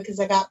off because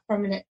I got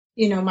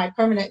my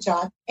permanent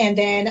job. And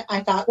then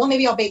I thought, well,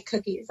 maybe I'll bake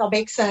cookies. I'll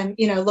bake some,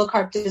 low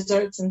carb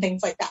desserts and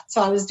things like that.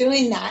 So I was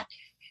doing that.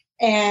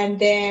 And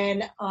then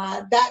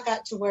that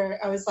got to where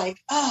I was like,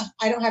 I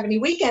don't have any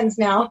weekends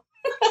now.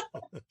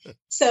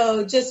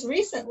 So just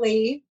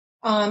recently,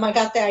 I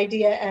got the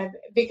idea of,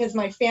 because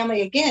my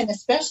family, again,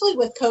 especially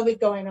with COVID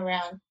going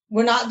around,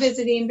 we're not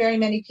visiting very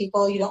many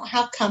people. You don't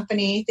have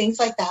company, things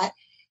like that.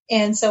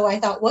 And so I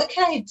thought, what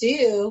can I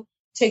do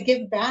to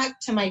give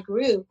back to my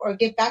group or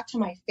give back to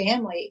my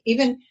family?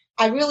 Even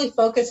I really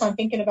focus on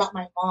thinking about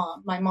my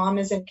mom. My mom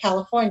is in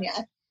California,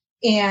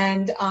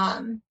 And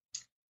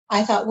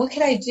I thought, what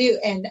could I do?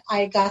 And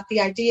I got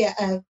the idea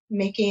of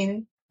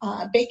making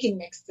baking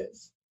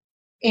mixes.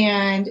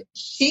 And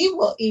she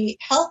will eat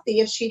healthy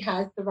if she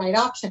has the right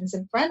options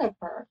in front of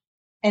her.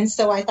 And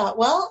so I thought,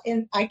 well,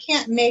 and I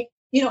can't make,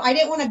 I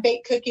didn't want to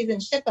bake cookies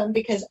and ship them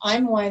because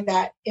I'm one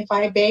that if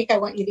I bake, I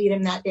want you to eat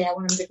them that day. I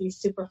want them to be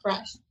super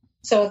fresh.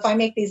 So if I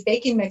make these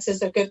baking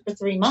mixes, they're good for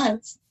 3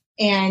 months,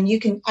 and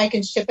I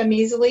can ship them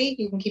easily.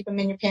 You can keep them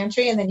in your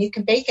pantry, and then you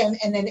can bake them,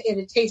 and then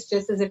it'll taste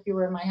just as if you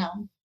were in my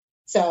home.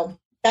 So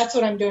that's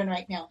what I'm doing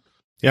right now.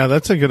 Yeah,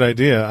 that's a good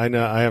idea. I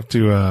know I have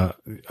to,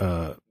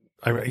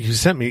 you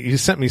sent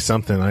me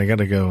something. I got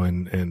to go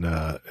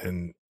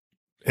and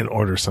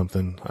order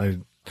something.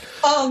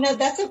 Oh no,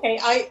 that's okay.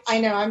 I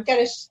know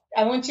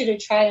I want you to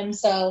try them.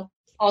 So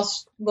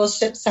we'll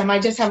ship some. I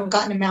just haven't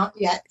gotten them out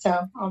yet.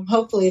 So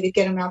hopefully to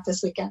get them out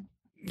this weekend.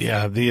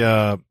 Yeah.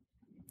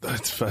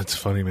 That's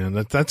funny, man.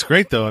 That's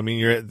great though. I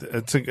mean,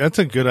 that's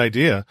a good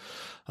idea.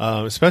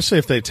 Especially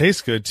if they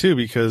taste good too,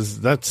 because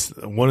that's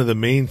one of the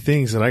main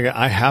things that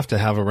I have to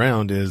have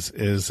around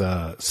is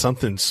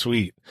something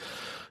sweet.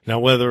 Now,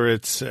 whether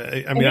it's,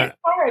 it's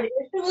hard.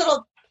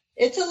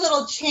 It's a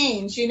little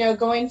change,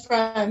 going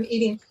from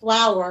eating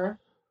flour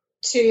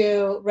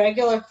to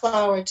regular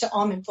flour to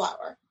almond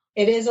flour.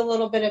 It is a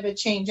little bit of a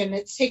change, and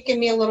it's taken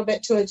me a little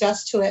bit to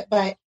adjust to it.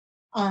 But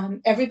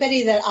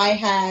everybody that I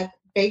have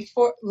baked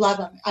for, love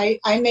them.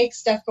 I make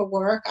stuff for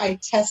work. I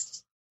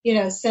test,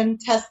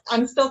 send tests.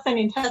 I'm still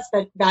sending test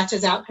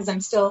batches out because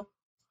I'm still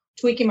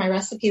tweaking my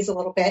recipes a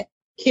little bit.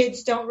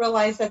 Kids don't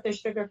realize that they're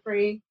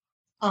sugar-free.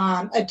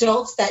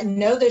 Adults that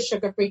know they're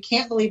sugar-free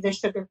can't believe they're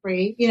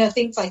sugar-free,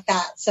 things like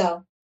that.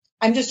 So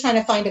I'm just trying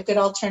to find a good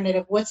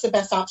alternative. What's the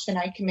best option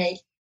I can make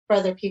for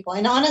other people?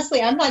 And honestly,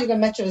 I'm not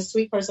even much of a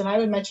sweet person. I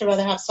would much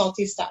rather have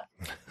salty stuff.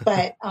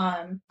 But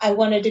I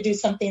wanted to do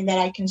something that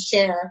I can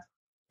share.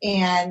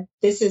 And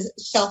this is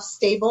shelf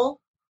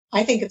stable.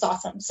 I think it's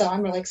awesome. So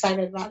I'm really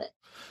excited about it.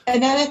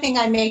 Another thing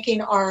I'm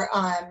making are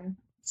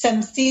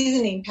some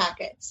seasoning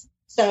packets.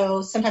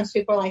 So sometimes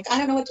people are like, I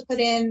don't know what to put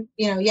in,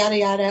 yada,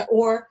 yada.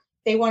 Or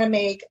they want to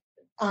make,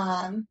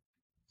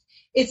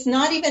 it's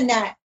not even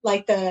that,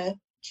 like the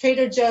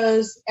Trader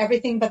Joe's,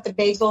 everything but the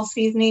bagel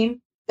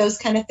seasoning, those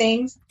kind of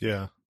things.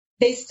 Yeah.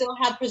 They still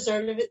have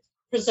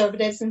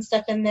preservatives and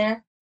stuff in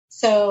there.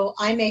 So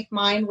I make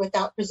mine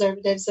without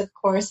preservatives, of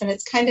course. And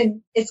it's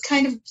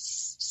kind of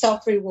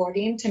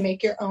self-rewarding to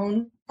make your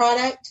own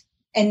product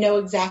and know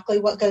exactly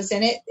what goes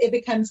in it. It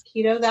becomes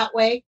keto that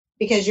way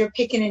because you're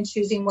picking and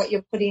choosing what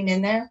you're putting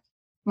in there.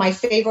 My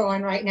favorite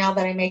one right now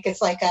that I make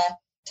is like a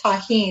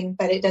tahine,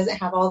 but it doesn't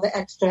have all the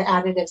extra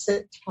additives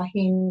that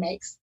tahine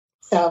makes.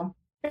 So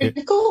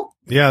pretty cool.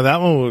 Yeah,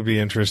 that one would be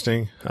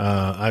interesting.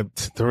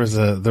 There was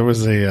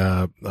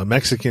a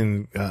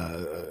Mexican,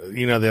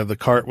 they have the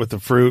cart with the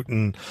fruit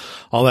and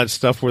all that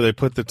stuff where they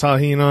put the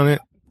tahine on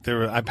it.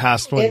 I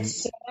passed one.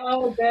 It's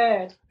so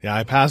good. Yeah,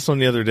 I passed one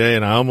the other day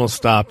and I almost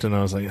stopped and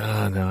I was like,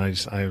 no,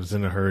 I was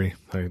in a hurry.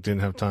 I didn't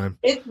have time.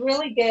 It's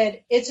really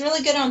good. It's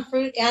really good on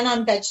fruit and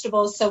on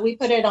vegetables. So we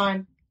put it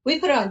on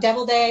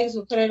deviled eggs.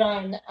 We put it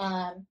on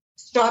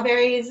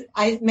strawberries.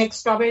 I mix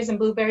strawberries and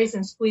blueberries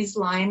and squeeze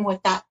lime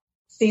with that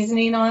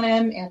seasoning on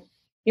them. And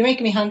you're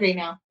making me hungry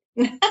now.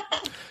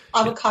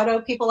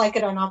 Avocado. People like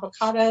it on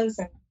avocados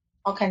and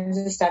all kinds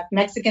of stuff.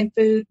 Mexican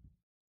food.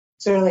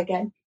 It's really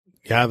good.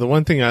 Yeah, the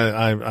one thing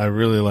I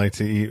really like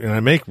to eat, and I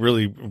make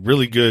really,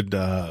 really good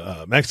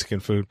Mexican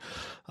food.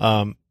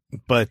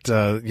 But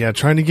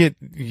trying to get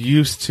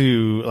used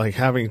to like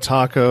having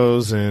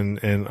tacos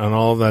and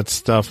all that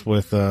stuff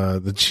with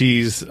the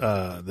cheese,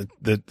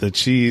 the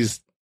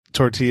cheese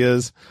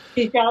tortillas.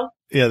 Cheese shells?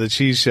 Yeah, the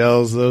cheese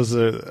shells. Those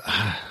are.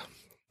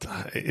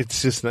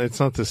 It's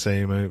not the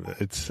same.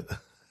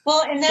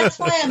 Well, and that's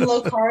why I'm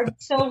low carb.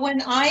 So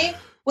when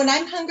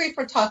I'm hungry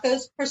for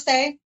tacos per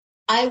se,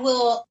 I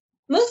will.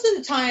 Most of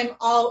the time,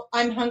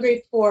 I'm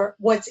hungry for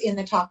what's in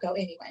the taco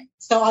anyway.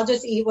 So I'll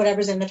just eat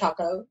whatever's in the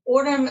taco,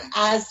 order them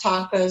as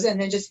tacos, and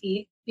then just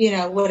eat,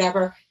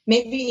 whatever.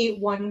 Maybe eat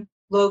one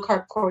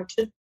low-carb corn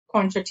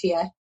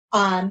tortilla.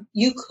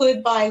 You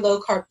could buy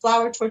low-carb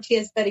flour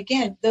tortillas, but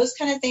again, those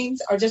kind of things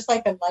are just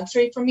like a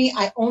luxury for me.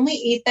 I only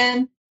eat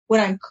them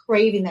when I'm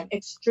craving them,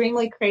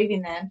 extremely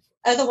craving them.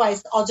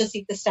 Otherwise, I'll just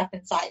eat the stuff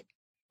inside.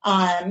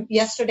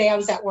 Yesterday, I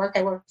was at work.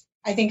 I worked,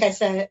 I think I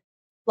said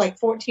like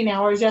 14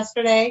 hours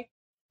yesterday.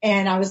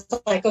 And I was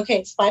like, okay,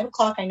 it's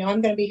 5:00. I know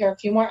I'm going to be here a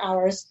few more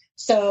hours.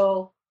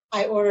 So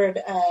I ordered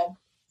a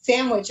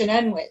sandwich and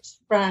unwich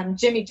from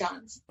Jimmy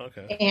John's.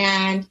 Okay.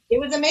 And it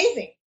was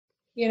amazing.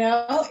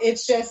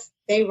 It's just,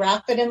 they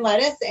wrap it in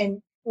lettuce.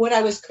 And what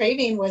I was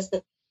craving was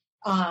the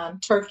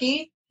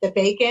turkey, the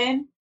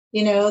bacon,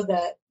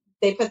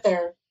 they put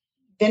their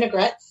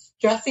vinaigrette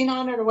dressing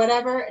on it or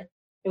whatever.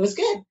 It was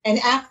good. And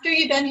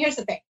here's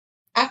the thing.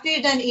 After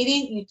you're done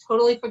eating, you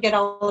totally forget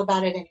all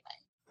about it anyway.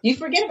 You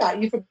forget about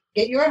it. You forget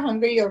you're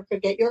hungry or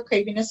forget you're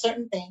craving a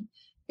certain thing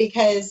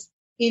because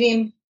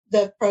eating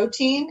the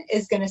protein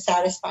is going to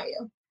satisfy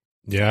you.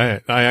 Yeah,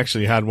 I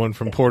actually had one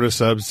from Porta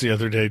Subs the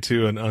other day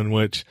too, an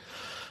unwich.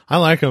 I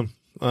like them.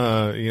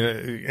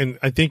 And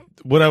I think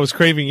what I was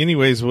craving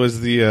anyways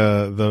was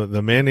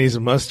the mayonnaise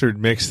and mustard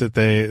mix that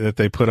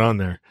they put on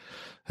there.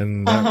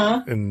 And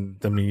and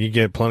I mean, you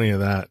get plenty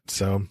of that.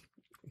 So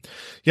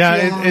yeah.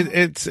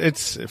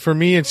 It's for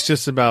me, it's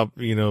just about,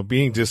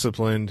 being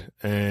disciplined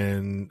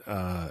and,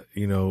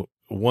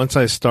 once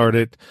I start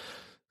it,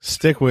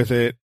 stick with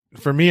it.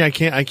 For me, I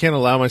can't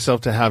allow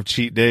myself to have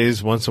cheat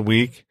days once a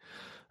week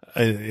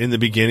in the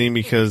beginning,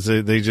 because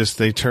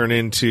they turn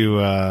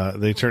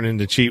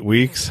into cheat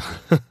weeks.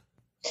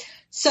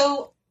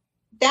 So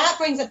that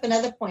brings up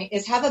another point,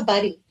 is have a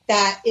buddy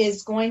that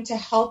is going to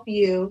help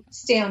you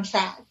stay on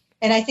track.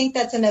 And I think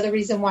that's another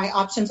reason why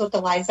Options with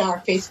Eliza,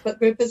 our Facebook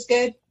group, is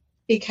good,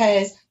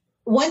 because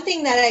one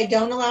thing that I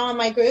don't allow in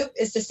my group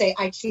is to say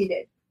I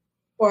cheated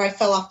or I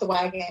fell off the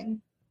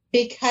wagon,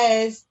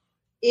 because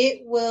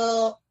it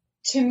will,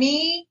 to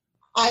me,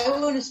 I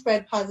want to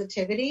spread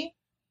positivity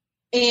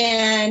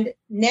and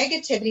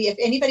negativity. If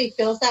anybody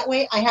feels that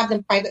way, I have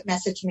them private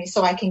message me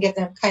so I can give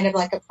them kind of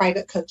like a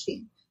private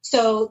coaching.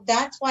 So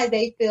that's why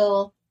they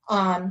feel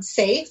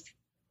safe,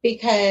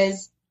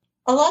 because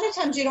a lot of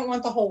times you don't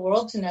want the whole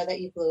world to know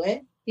that you blew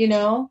it.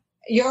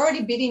 You're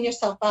already beating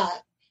yourself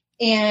up.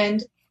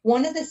 And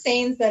one of the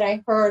sayings that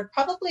I heard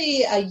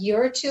probably a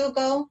year or two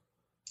ago,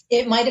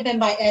 it might have been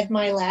by Ed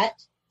Milet,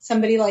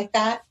 somebody like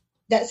that,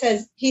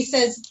 he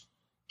says,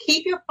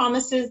 keep your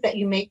promises that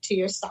you make to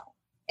yourself.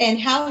 And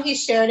how he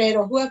shared it,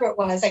 or whoever it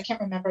was, I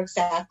can't remember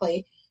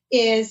exactly,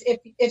 is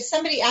if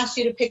somebody asks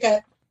you to pick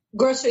up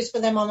groceries for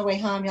them on the way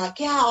home, you're like,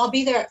 yeah, I'll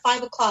be there at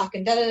 5:00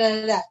 and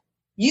da-da-da-da-da.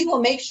 You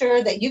will make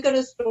sure that you go to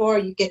the store,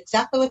 you get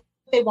exactly what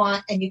they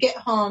want, and you get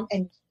home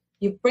and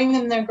you bring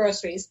them their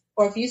groceries.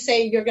 Or if you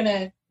say you're going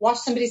to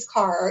wash somebody's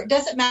car, or it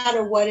doesn't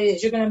matter what it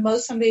is, you're going to mow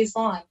somebody's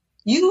lawn,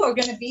 you are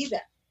going to be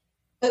there.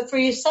 But for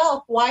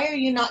yourself, why are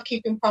you not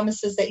keeping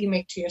promises that you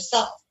make to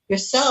yourself?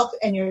 Yourself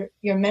and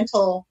your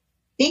mental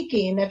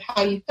thinking of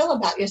how you feel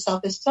about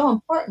yourself is so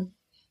important.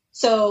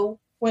 So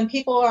when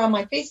people are on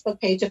my Facebook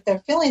page, if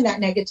they're feeling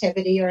that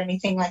negativity or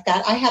anything like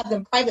that, I have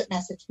them private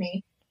message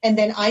me, and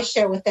then I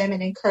share with them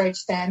and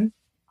encourage them.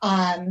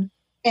 And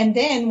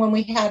then when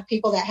we have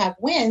people that have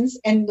wins,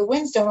 and the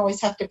wins don't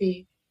always have to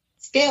be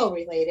scale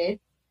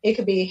related. It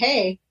could be,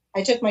 hey,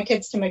 I took my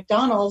kids to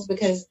McDonald's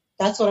because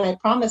that's what I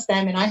promised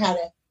them, and I had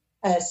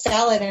a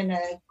salad and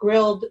a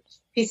grilled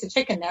piece of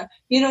chicken there.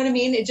 You know what I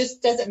mean? It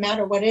just doesn't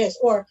matter what it is.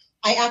 Or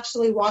I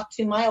actually walked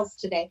 2 miles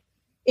today.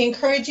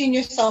 Encouraging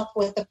yourself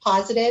with the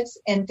positives,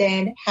 and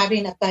then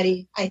having a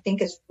buddy, I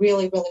think, is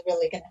really, really,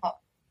 really going to help.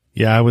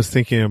 Yeah, I was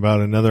thinking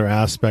about another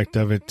aspect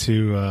of it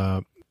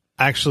to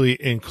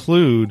actually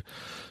include,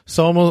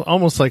 so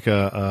almost like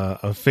a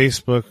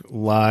Facebook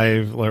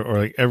Live, or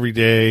like every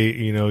day,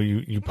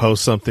 you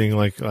post something,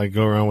 like I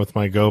go around with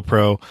my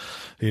GoPro,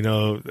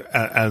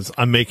 as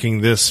I'm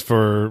making this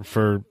for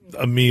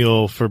a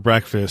meal for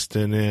breakfast,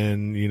 and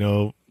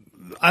then,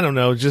 I don't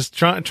know, just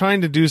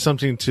trying to do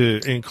something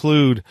to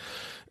include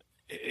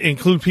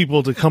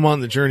people to come on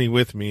the journey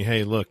with me.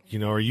 Hey, look,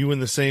 are you in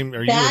the same,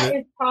 that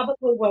is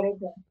probably what it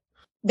is.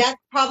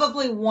 That's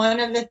probably one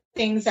of the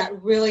things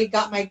that really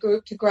got my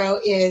group to grow,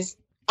 is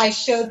I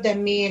showed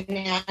them me in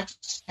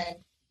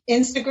action.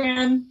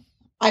 Instagram,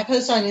 I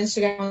post on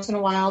Instagram once in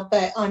a while,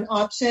 but on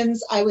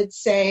Options, I would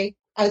say,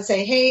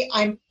 hey,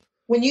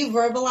 when you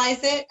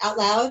verbalize it out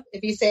loud,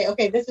 if you say,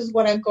 okay, this is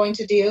what I'm going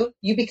to do,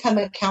 you become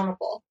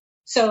accountable.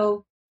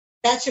 So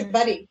that's your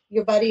buddy.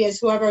 Your buddy is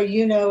whoever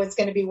is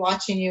going to be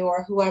watching you,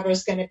 or whoever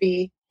is going to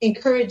be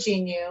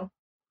encouraging you.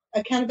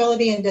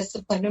 Accountability and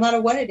discipline, no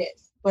matter what it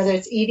is, whether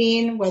it's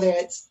eating, whether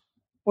it's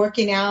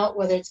working out,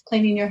 whether it's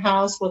cleaning your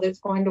house, whether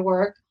it's going to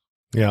work.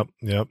 Yep.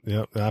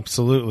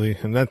 Absolutely.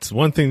 And that's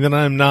one thing that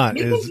I'm not,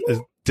 is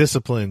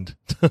disciplined.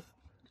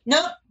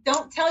 No,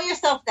 don't tell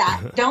yourself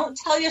that. Don't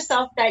tell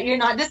yourself that you're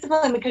not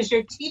disciplined, because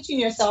you're teaching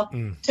yourself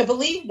to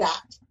believe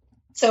that.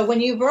 So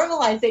when you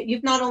verbalize it,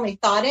 you've not only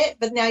thought it,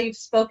 but now you've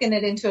spoken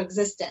it into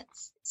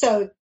existence.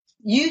 So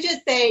you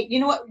just say,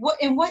 in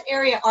what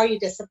area are you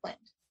disciplined?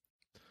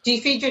 Do you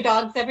feed your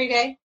dogs every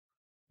day?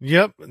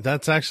 Yep.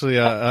 That's actually,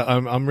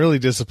 I'm really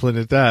disciplined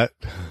at that.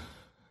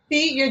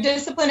 See, you're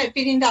disciplined at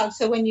feeding dogs.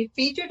 So when you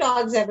feed your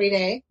dogs every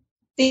day,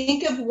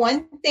 think of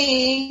one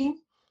thing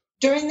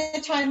during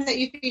the time that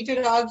you feed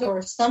your dogs,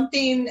 or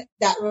something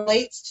that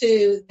relates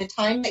to the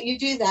time that you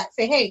do that.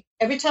 Say, hey,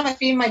 every time I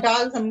feed my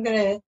dogs, I'm going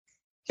to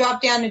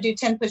drop down and do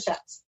 10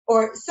 push-ups,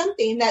 or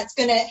something that's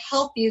going to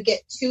help you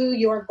get to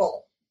your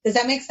goal. Does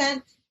that make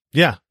sense?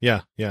 Yeah.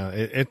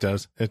 It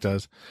does.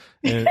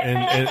 And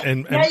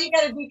now you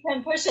got to do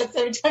 10 push-ups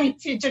every time you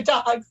feed your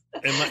dogs.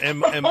 and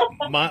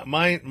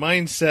my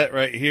mindset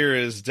right here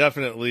is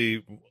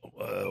definitely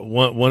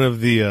one of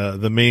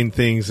the main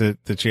things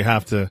that you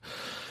have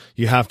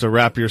to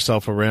wrap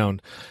yourself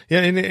around.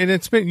 Yeah. And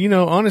it's been,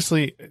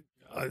 honestly,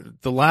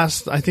 the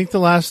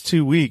last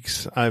 2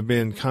 weeks I've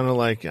been kind of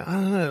like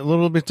a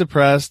little bit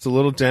depressed, a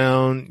little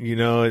down,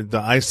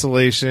 the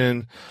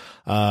isolation,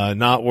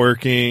 not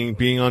working,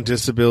 being on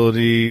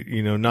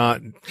disability,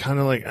 not kind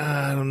of like,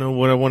 I don't know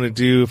what I want to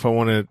do, if I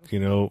want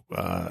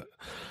to,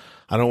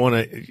 I don't want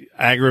to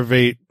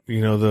aggravate,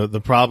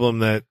 the problem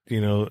that,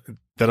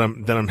 that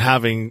I'm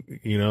having,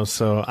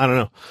 so I don't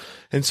know.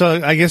 And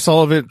so I guess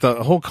all of it,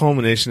 the whole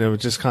culmination of it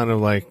just kind of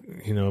like,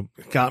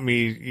 got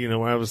me,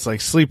 where I was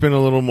like sleeping a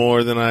little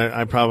more than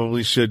I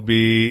probably should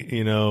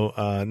be,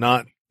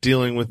 not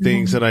dealing with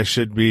things that I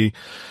should be.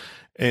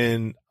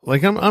 And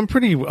like, I'm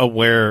pretty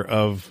aware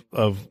of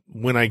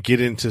when I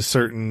get into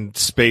certain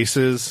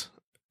spaces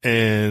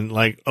and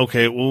like,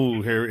 okay,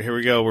 ooh, here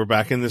we go. We're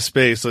back in this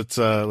space. Let's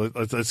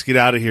get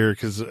out of here.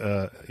 Cause,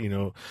 I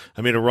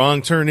made a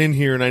wrong turn in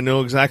here and I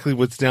know exactly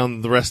what's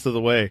down the rest of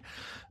the way.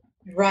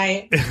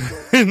 Right.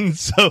 And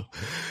so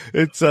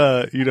it's,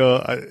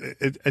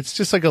 it's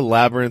just like a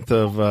labyrinth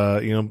of,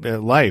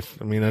 life.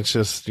 I mean, that's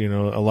just,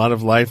 a lot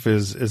of life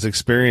is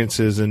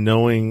experiences and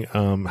knowing,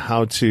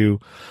 how to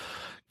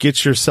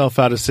get yourself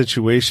out of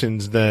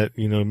situations that,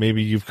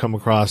 maybe you've come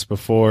across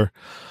before.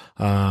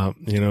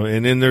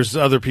 And then there's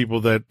other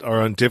people that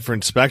are on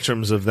different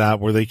spectrums of that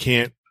where they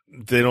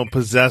don't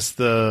possess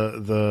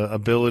the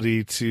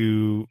ability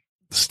to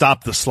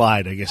stop the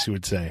slide, I guess you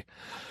would say,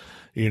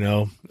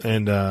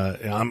 and,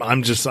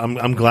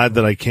 I'm glad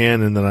that I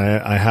can and that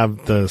I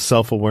have the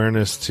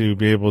self-awareness to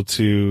be able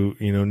to,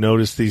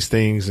 notice these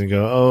things and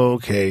go, oh,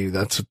 okay,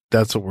 that's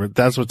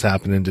what's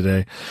happening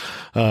today.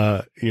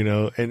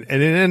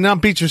 And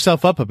not beat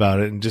yourself up about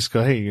it and just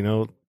go, hey,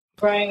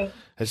 right.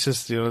 It's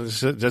just,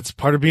 that's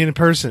part of being a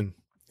person,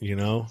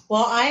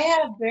 Well,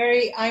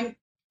 I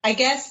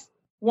guess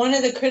one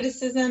of the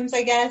criticisms,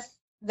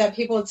 that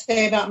people would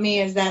say about me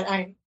is that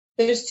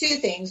there's two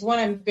things. One,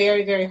 I'm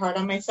very, very hard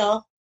on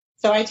myself.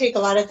 So I take a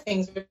lot of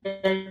things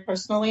very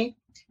personally.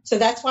 So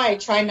that's why I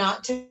try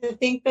not to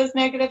think those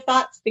negative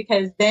thoughts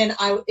because then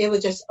it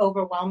would just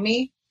overwhelm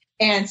me.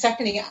 And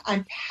secondly,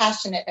 I'm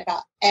passionate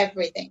about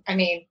everything. I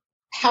mean,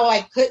 how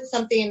I put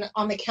something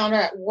on the counter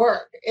at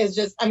work is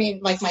just,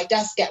 like my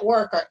desk at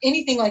work or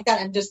anything like that.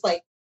 I'm just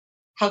like,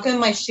 how come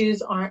my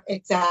shoes aren't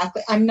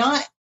exactly, I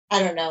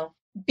don't know,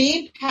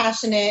 being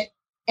passionate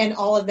and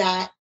all of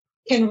that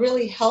can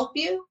really help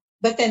you,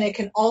 but then it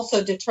can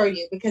also deter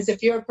you because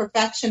if you're a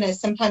perfectionist,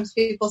 sometimes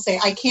people say,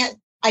 I can't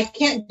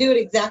do it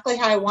exactly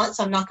how I want,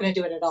 so I'm not going to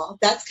do it at all.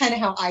 That's kind of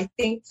how I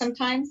think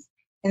sometimes.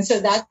 And so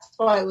that's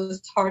why it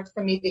was hard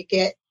for me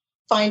to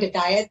find a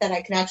diet that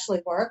I can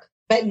actually work.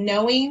 But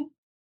knowing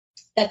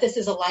that this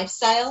is a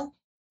lifestyle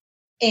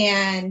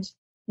and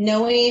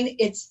knowing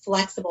it's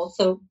flexible.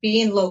 So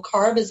being low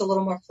carb is a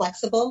little more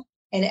flexible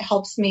and it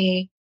helps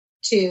me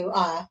to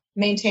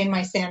maintain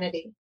my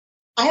sanity.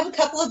 I have a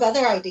couple of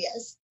other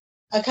ideas.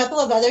 A couple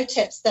of other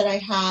tips that I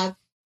have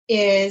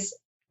is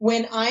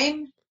when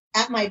I'm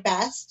at my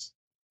best,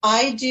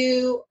 I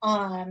do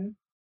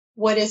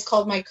what is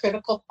called my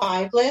critical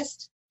 5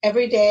 list.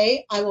 Every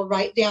day I will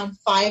write down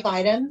 5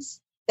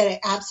 items that I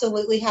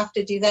absolutely have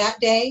to do that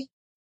day.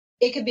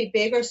 It could be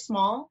big or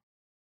small.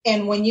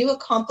 And when you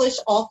accomplish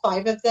all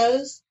 5 of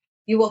those,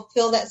 you will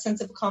feel that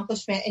sense of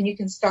accomplishment and you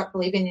can start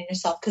believing in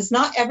yourself. Because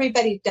not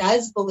everybody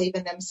does believe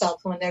in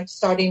themselves when they're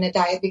starting a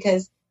diet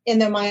because in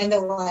their mind, they're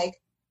like,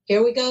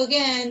 here we go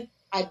again.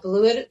 I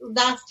blew it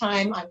last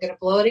time. I'm going to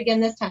blow it again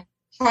this time.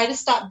 Try to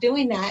stop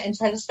doing that and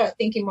try to start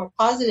thinking more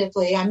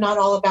positively. I'm not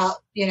all about,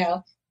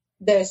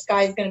 the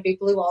sky is going to be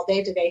blue all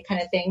day today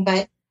kind of thing.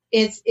 But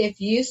it's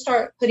if you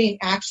start putting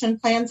action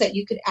plans that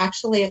you could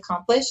actually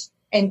accomplish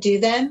and do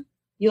them,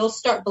 you'll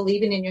start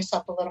believing in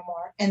yourself a little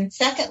more. And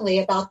secondly,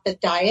 about the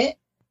diet,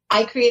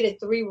 I created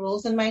 3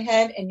 rules in my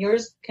head and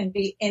yours can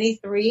be any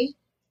 3.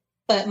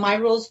 But my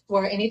rules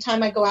were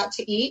anytime I go out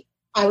to eat,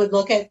 I would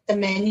look at the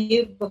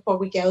menu before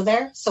we go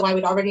there. So I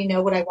would already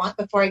know what I want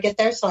before I get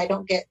there. So I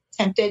don't get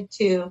tempted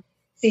to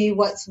see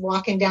what's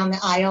walking down the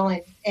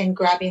aisle and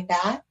grabbing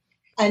that.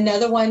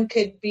 Another one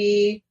could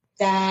be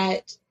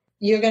that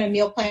you're going to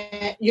meal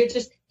plan.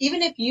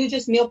 Even if you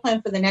just meal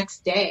plan for the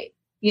next day,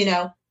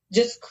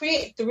 just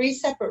create 3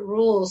 separate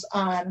rules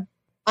on,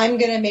 I'm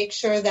going to make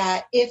sure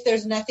that if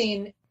there's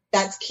nothing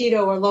that's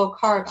keto or low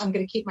carb, I'm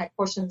going to keep my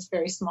portions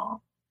very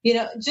small.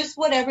 Just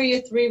whatever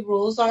your 3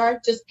 rules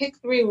are, just pick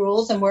 3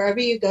 rules and wherever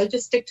you go,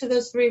 just stick to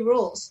those 3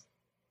 rules.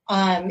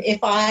 If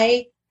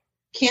I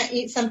can't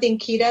eat something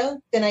keto,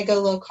 then I go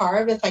low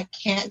carb. If I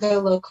can't go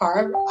low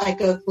carb, I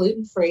go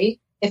gluten free.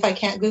 If I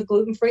can't go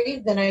gluten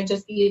free, then I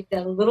just eat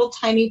a little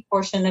tiny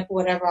portion of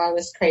whatever I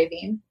was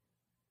craving.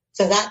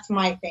 So that's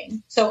my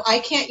thing. So I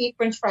can't eat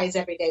French fries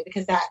every day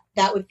because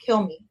that would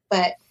kill me.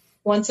 But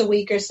once a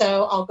week or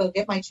so, I'll go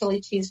get my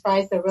chili cheese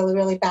fries. They're really,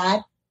 really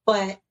bad.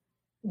 But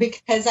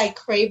because I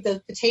crave those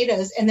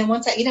potatoes. And then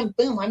once I eat them,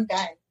 boom, I'm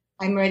done.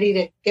 I'm ready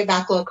to get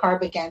back low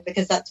carb again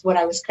because that's what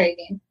I was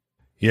craving.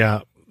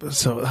 Yeah.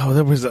 So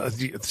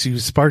you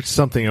sparked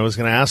something. I was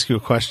going to ask you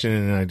a question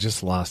and I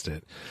just lost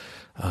it.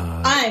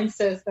 I'm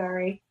so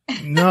sorry.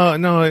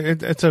 No,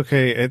 it's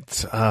okay.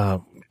 It's,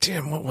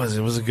 damn, what was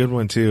it? It was a good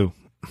one too.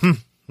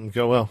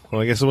 Go well.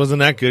 I guess it wasn't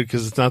that good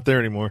because it's not there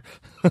anymore.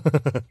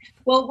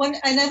 Well,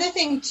 another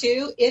thing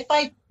too, if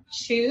I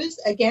choose,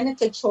 again,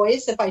 it's a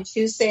choice. If I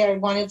choose, say I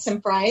wanted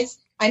some fries,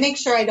 I make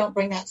sure I don't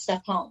bring that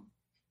stuff home.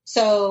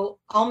 So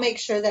I'll make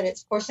sure that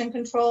it's portion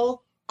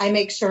control I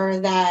make sure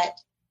that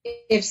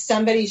if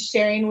somebody's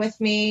sharing with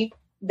me,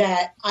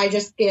 that I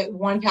just get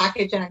one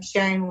package and I'm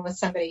sharing with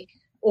somebody.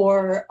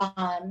 Or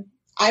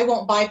I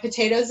won't buy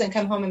potatoes and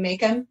come home and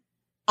make them.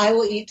 I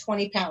will eat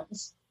 20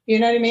 pounds. You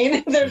know what I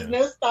mean? There's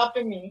no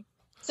stopping me.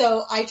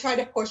 So I try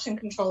to portion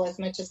control as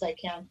much as I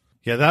can.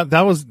 Yeah,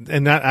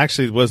 that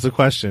actually was the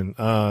question.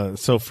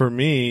 So for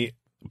me,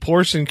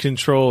 portion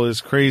control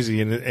is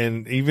crazy.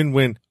 And even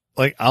when,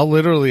 like,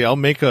 I'll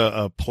make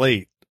a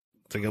plate,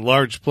 like a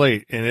large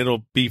plate, and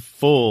it'll be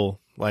full,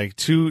 like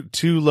two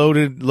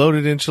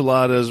loaded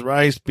enchiladas,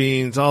 rice,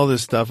 beans, all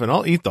this stuff. And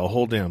I'll eat the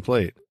whole damn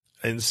plate.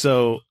 And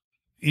so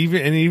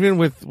even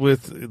with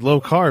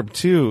low carb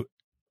too.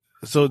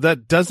 So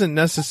that doesn't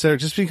necessarily,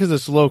 just because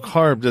it's low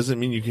carb doesn't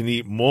mean you can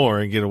eat more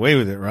and get away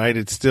with it, right?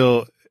 It's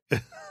still,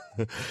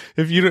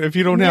 if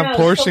you don't have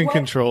portion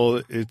control,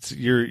 it's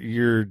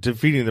you're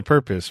defeating the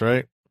purpose,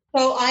 right?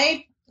 So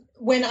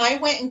when I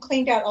went and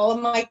cleaned out all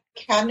of my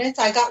cabinets,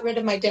 I got rid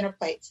of my dinner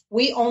plates.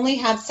 We only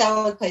have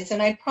salad plates,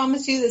 and I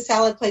promise you the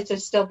salad plates are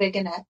still big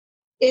enough.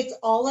 It's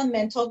all a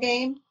mental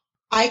game.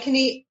 I can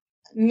eat,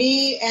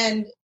 me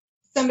and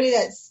somebody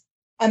that's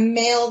a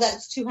male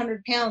that's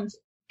 200 pounds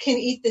can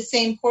eat the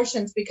same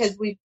portions, because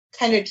we've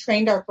kind of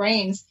trained our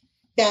brains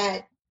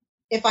that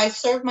if I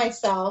serve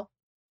myself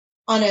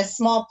on a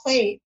small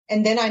plate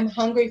and then I'm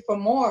hungry for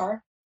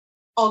more,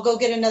 I'll go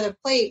get another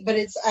plate, but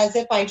it's as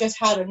if I just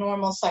had a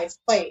normal sized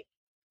plate.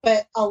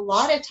 But a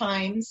lot of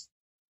times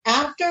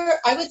after,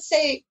 I would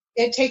say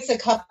it takes a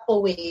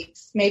couple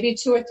weeks, maybe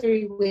 2 or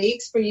 3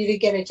 weeks for you to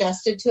get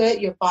adjusted to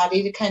it, your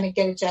body to kind of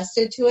get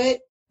adjusted to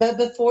it. But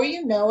before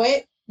you know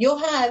it,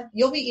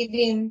 you'll be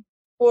eating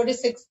 4 to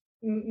 6,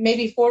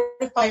 maybe 4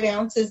 to 5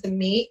 ounces of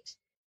meat,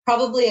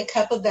 probably a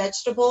cup of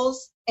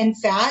vegetables and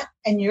fat,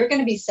 and you're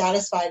going to be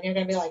satisfied. And you're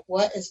going to be like,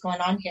 what is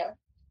going on here?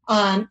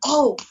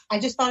 I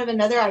just thought of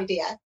another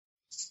idea.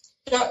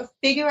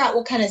 Figure out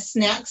what kind of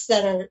snacks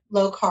that are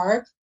low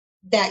carb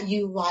that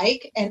you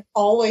like, and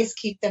always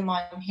keep them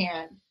on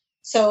hand.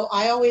 So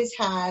I always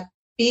have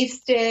beef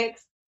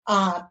sticks,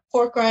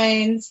 pork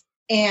rinds,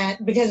 and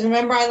because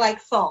remember, I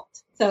like salt.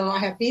 So I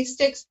have beef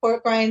sticks,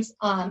 pork rinds,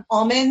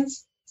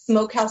 almonds,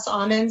 smokehouse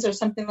almonds or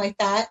something like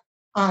that.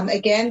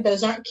 Again,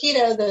 those aren't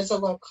keto, those are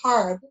low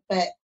carb,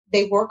 but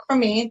they work for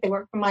me. They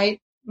work for my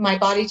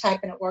body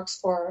type, and it works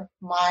for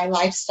my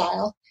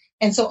lifestyle.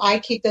 And so I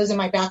keep those in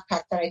my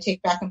backpack that I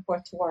take back and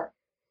forth to work.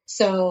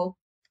 So,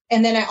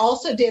 and then I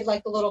also did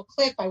like a little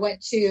clip. I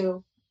went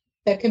to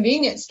the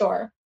convenience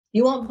store.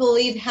 You won't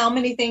believe how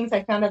many things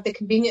I found at the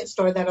convenience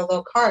store that are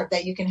low carb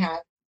that you can have.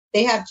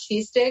 They have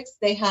cheese sticks.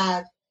 They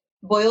have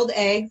boiled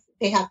eggs.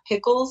 They have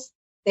pickles.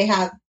 They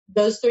have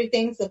those 3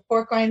 things, the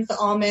pork rinds, the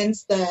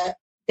almonds,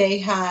 they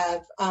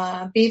have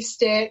beef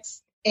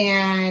sticks,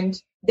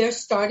 and they're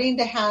starting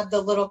to have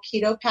the little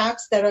keto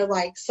packs that are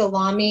like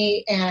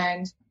salami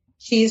and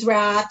cheese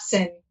wraps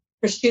and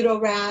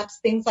prosciutto wraps,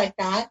 things like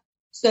that.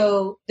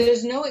 So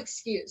there's no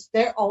excuse.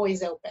 They're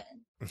always open.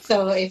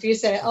 So if you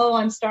say, oh,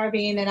 I'm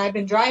starving and I've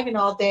been driving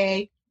all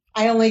day,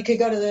 I only could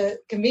go to the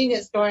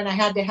convenience store and I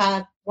had to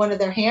have one of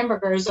their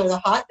hamburgers or the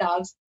hot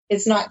dogs.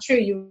 It's not true.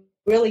 You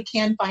really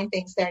can find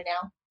things there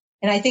now.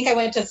 And I think I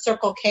went to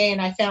Circle K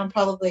and I found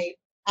probably,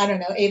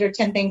 8 or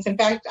 10 things. In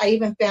fact, I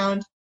even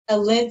found a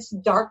Lindt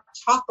dark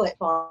chocolate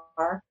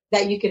bar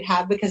that you could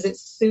have because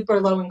it's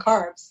super low in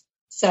carbs.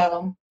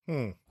 So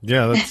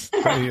yeah, that's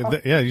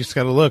yeah. You just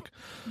got to look.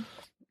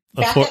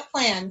 Backup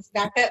plans.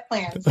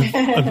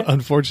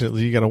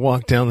 Unfortunately, you got to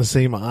walk down the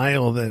same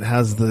aisle that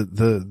has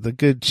the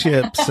good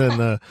chips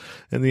and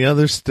the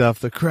other stuff,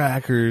 the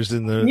crackers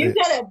and the. You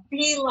got a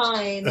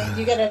beeline.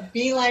 You got a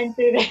beeline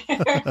through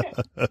there.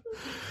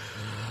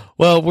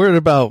 Well, we're at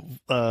about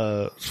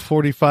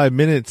 45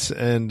 minutes,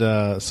 and so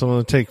I'm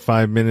going to take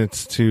 5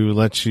 minutes to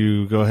let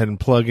you go ahead and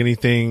plug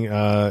anything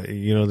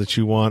that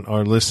you want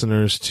our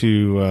listeners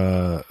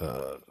to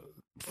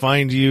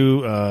find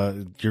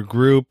you, your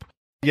group.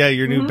 Yeah,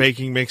 your new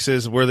baking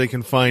mixes, where they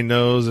can find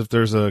those, if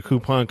there's a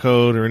coupon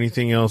code or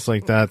anything else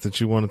like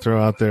that you want to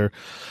throw out there.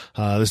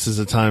 This is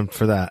the time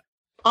for that.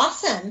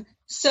 Awesome.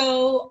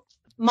 So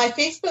my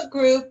Facebook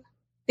group,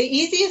 the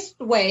easiest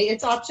way,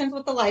 it's Options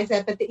with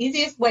Eliza, but the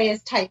easiest way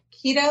is type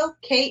keto,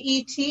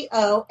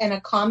 Keto, and a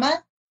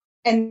comma,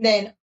 and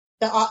then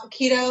the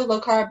keto,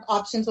 low carb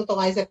Options with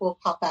Eliza will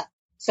pop up.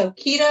 So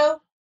keto,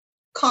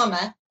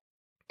 comma,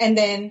 and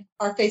then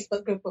our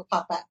Facebook group will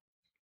pop up.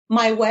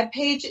 My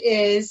webpage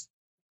is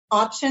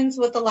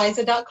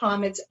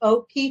optionswitheliza.com. It's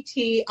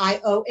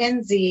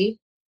OPTIONZ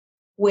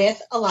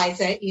with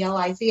Eliza,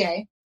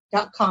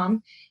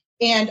 ELIZA.com.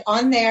 And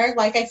on there,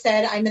 like I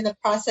said, I'm in the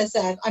process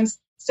of, I'm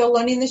still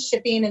learning the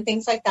shipping and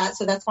things like that.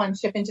 So that's why I'm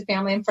shipping to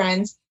family and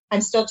friends.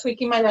 I'm still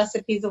tweaking my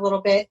recipes a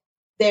little bit.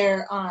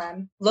 They're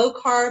low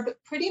carb,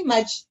 pretty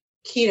much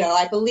keto.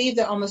 I believe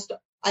they're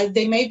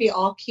they may be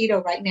all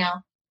keto right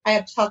now. I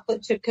have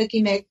chocolate chip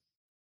cookie mix,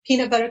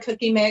 peanut butter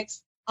cookie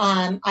mix.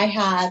 I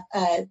have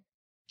a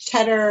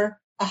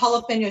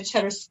jalapeno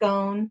cheddar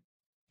scone.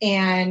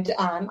 And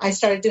I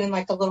started doing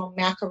like a little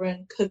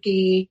macaroon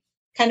cookie,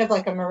 kind of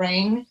like a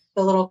meringue.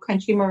 the little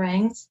crunchy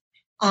meringues.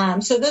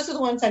 So those are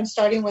the ones I'm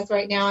starting with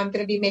right now. I'm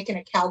going to be making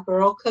a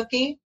cowgirl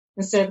cookie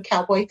instead of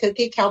cowboy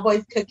cookie.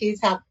 Cowboy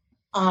cookies have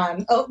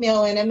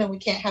oatmeal in them, and we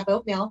can't have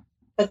oatmeal,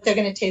 but they're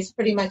going to taste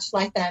pretty much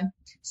like them.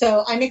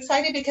 So I'm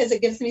excited because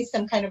it gives me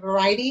some kind of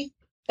variety,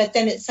 but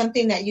then it's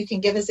something that you can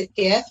give as a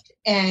gift.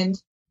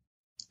 And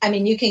I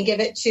mean, you can give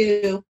it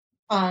to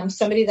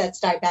somebody that's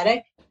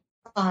diabetic.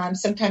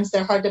 Sometimes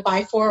they're hard to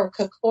buy for or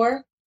cook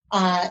for.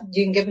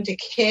 You can give them to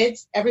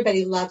kids.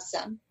 Everybody loves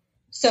them.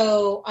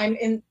 So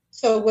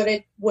So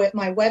what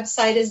my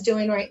website is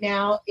doing right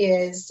now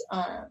is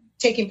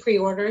taking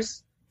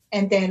pre-orders,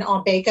 and then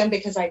I'll bake them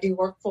because I do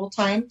work full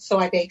time. So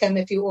I bake them.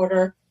 If you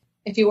order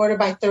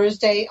by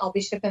Thursday, I'll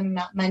be shipping them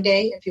out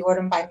Monday. If you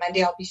order them by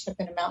Monday, I'll be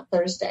shipping them out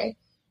Thursday.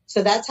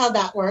 So that's how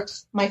that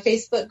works. My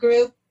Facebook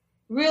group,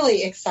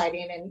 really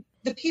exciting. And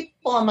the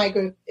people on my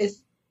group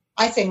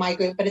I say my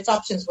group, but it's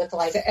Options with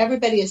Eliza.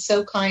 Everybody is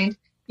so kind.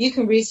 You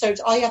can research.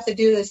 All you have to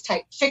do is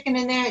type chicken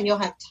in there, and you'll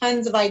have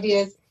tons of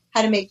ideas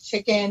how to make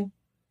chicken.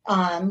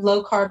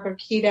 Low carb or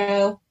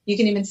keto. You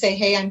can even say,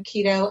 hey, I'm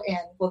keto, and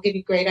we'll give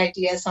you great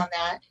ideas on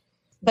that.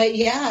 But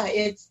yeah,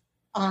 it's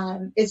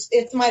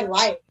my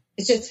life.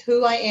 It's just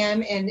who I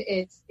am. And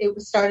it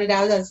started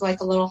out as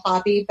like a little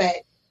hobby, but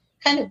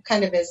kind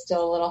of is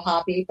still a little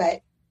hobby,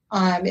 but,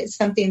 it's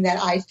something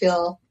that I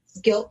feel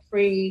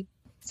guilt-free,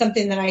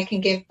 something that I can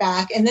give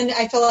back. And then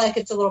I feel like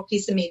it's a little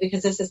piece of me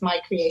because this is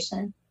my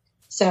creation.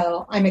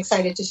 So I'm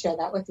excited to share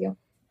that with you.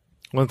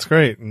 Well, that's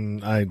great.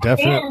 And I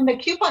definitely. And the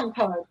coupon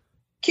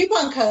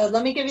code.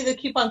 Let me give you the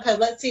coupon code.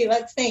 Let's see.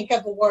 Let's think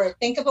of a word.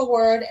 Think of a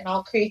word, and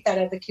I'll create that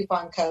as the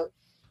coupon code.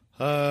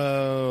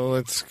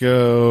 Let's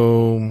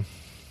go.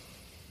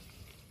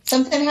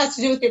 Something has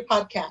to do with your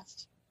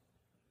podcast.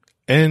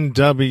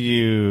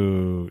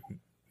 NW.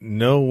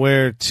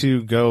 Nowhere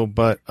to go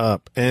but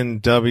up.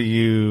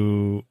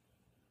 NW.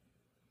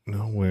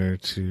 Nowhere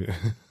to.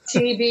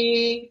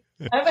 TB.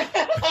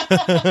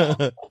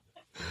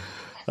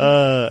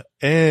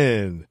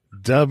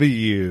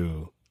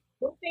 NW.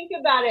 We'll think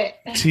about it.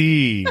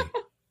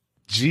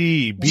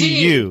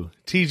 TGBU.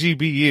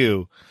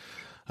 TGBU.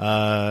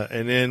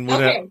 And then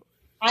okay,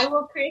 I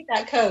will create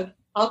that code.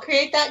 I'll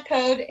create that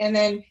code, and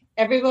then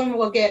everyone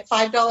will get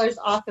 $5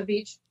 off of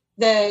each.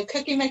 The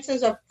cookie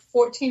mixes are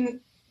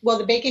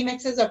the baking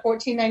mixes are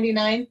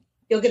 $14.99.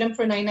 You'll get them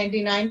for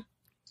 $9.99.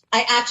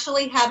 I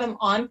actually have them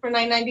on for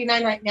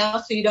 $9.99 right now,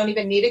 so you don't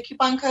even need a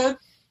coupon code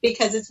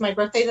because it's my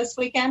birthday this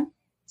weekend.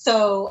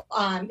 So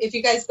if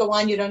you guys go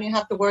on, you don't even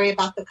have to worry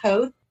about the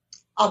code.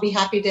 I'll be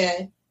happy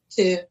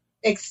to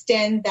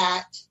extend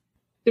that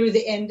through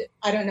the end.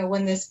 I don't know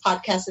when this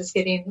podcast is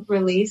getting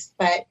released,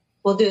 but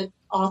we'll do it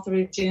all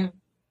through June.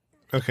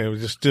 Okay, we'll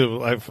just do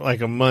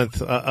like a month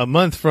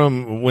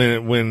from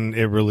when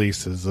it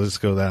releases. Let's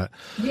go that.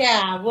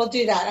 Yeah, we'll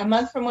do that. A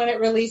month from when it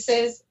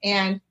releases,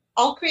 and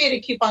I'll create a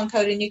coupon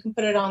code, and you can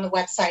put it on the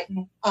website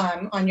and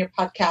on your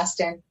podcast,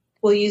 and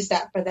we'll use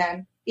that for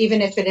them.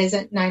 Even if it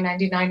isn't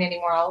 $9.99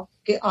 anymore, I'll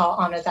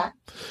honor that.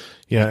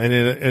 Yeah,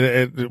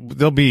 and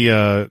there'll be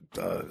all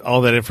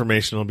that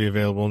information will be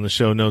available in the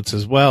show notes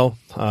as well.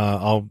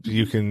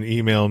 You can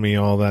email me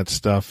all that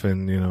stuff,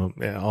 and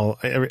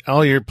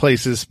all your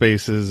places,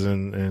 spaces,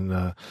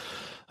 and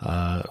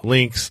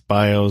links,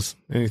 bios,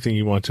 anything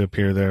you want to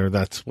appear there.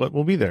 That's what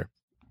will be there.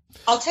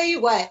 I'll tell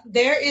you what,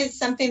 there is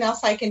something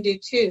else I can do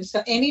too.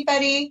 So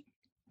anybody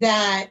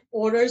that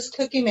orders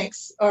cookie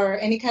mix or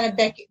any kind of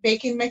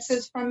baking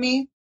mixes from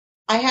me,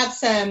 I have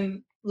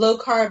some low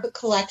carb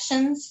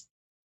collections.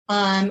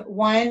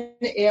 One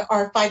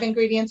are 5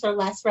 ingredients or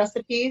less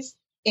recipes,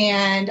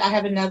 and I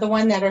have another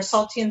one that are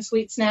salty and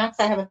sweet snacks.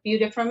 I have a few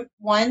different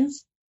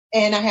ones,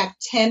 and I have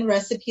 10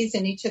 recipes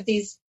in each of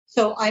these.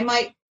 So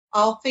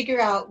I'll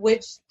figure out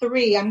which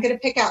 3. I'm going to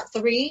pick out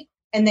 3,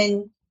 and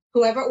then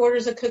whoever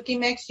orders a cookie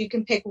mix, you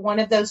can pick one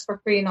of those for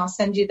free, and I'll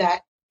send you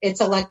that. It's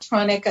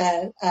electronic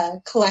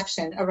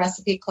collection, a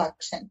recipe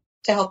collection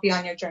to help you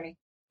on your journey.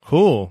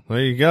 Cool.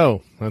 There you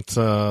go. That's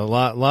a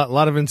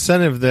lot of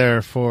incentive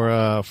there for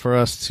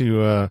us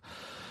to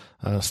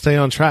stay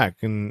on track.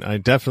 And I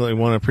definitely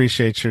want to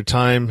appreciate your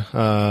time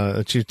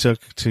that you took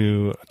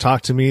to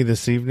talk to me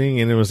this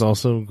evening. And it was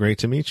also great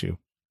to meet you.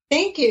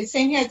 Thank you.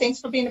 Same here.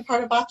 Thanks for being a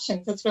part of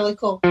Options. That's really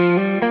cool.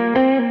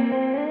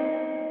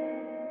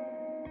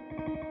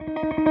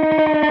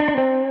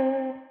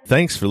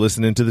 Thanks for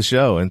listening to the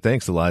show. And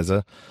thanks,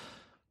 Eliza.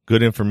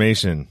 Good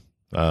information.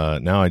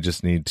 Now I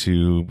just need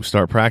to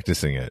start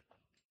practicing it.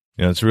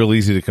 It's real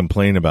easy to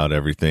complain about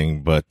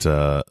everything, but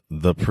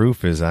the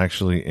proof is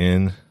actually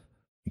in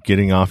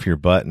getting off your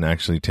butt and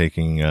actually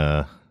taking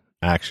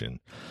action.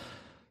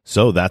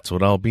 So that's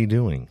what I'll be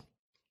doing.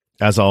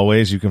 As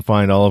always, you can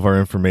find all of our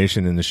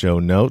information in the show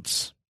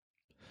notes.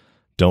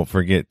 Don't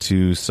forget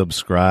to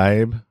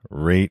subscribe,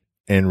 rate,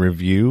 and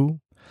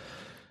review.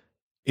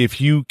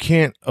 If you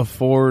can't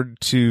afford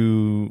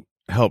to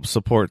help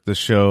support the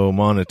show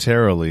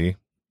monetarily,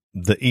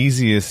 the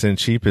easiest and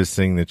cheapest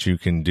thing that you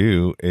can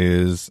do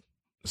is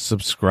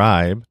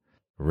subscribe,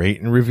 rate,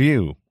 and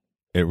review.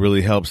 It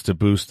really helps to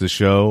boost the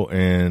show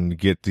and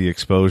get the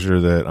exposure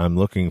that I'm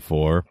looking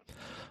for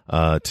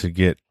to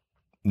get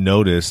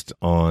noticed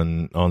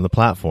on the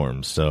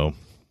platforms. So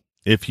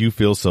if you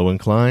feel so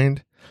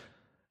inclined,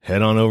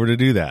 head on over to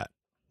do that.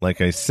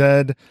 Like I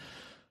said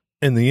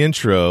in the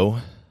intro,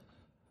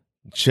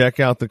 check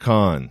out the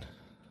con.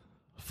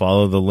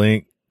 Follow the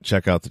link.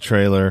 Check out the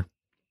trailer.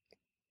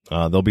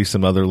 There'll be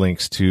some other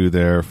links too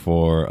there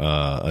for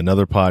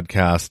another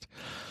podcast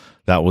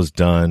that was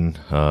done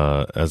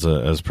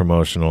as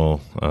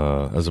promotional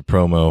as a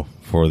promo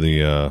for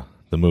the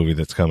movie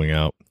that's coming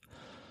out.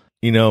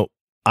 You know,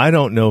 I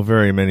don't know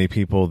very many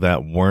people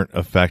that weren't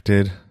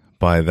affected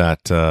by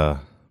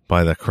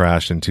the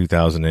crash in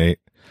 2008,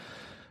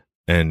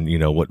 and you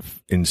know what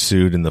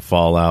ensued in the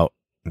fallout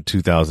in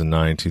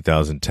 2009,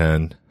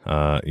 2010.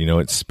 You know,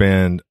 it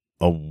spanned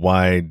a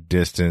wide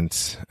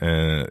distance,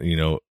 you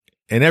know,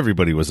 and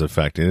everybody was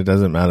affected. It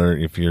doesn't matter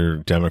if you're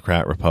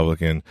Democrat,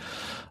 Republican,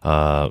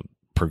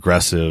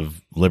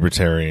 progressive,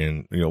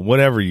 libertarian, you know,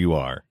 whatever you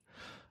are.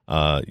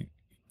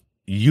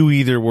 You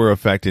either were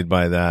affected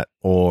by that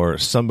or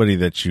somebody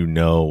that you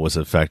know was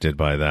affected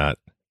by that.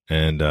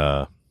 And,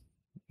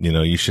 you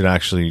know, you should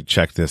actually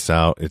check this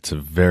out. It's a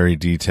very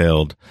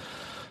detailed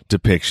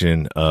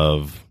depiction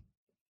of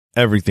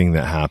everything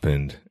that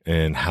happened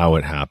and how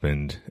it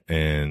happened.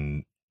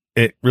 And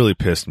it really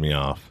pissed me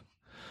off.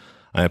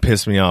 It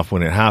pissed me off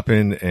when it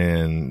happened,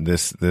 and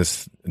this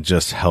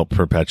just helped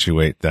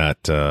perpetuate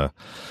that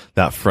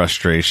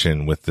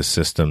frustration with the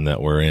system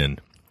that we're in.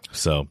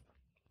 So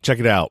check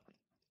it out.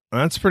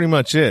 That's pretty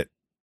much it.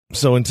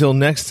 So until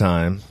next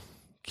time,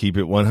 keep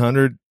it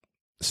 100,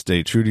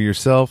 stay true to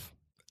yourself.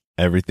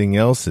 Everything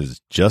else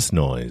is just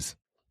noise.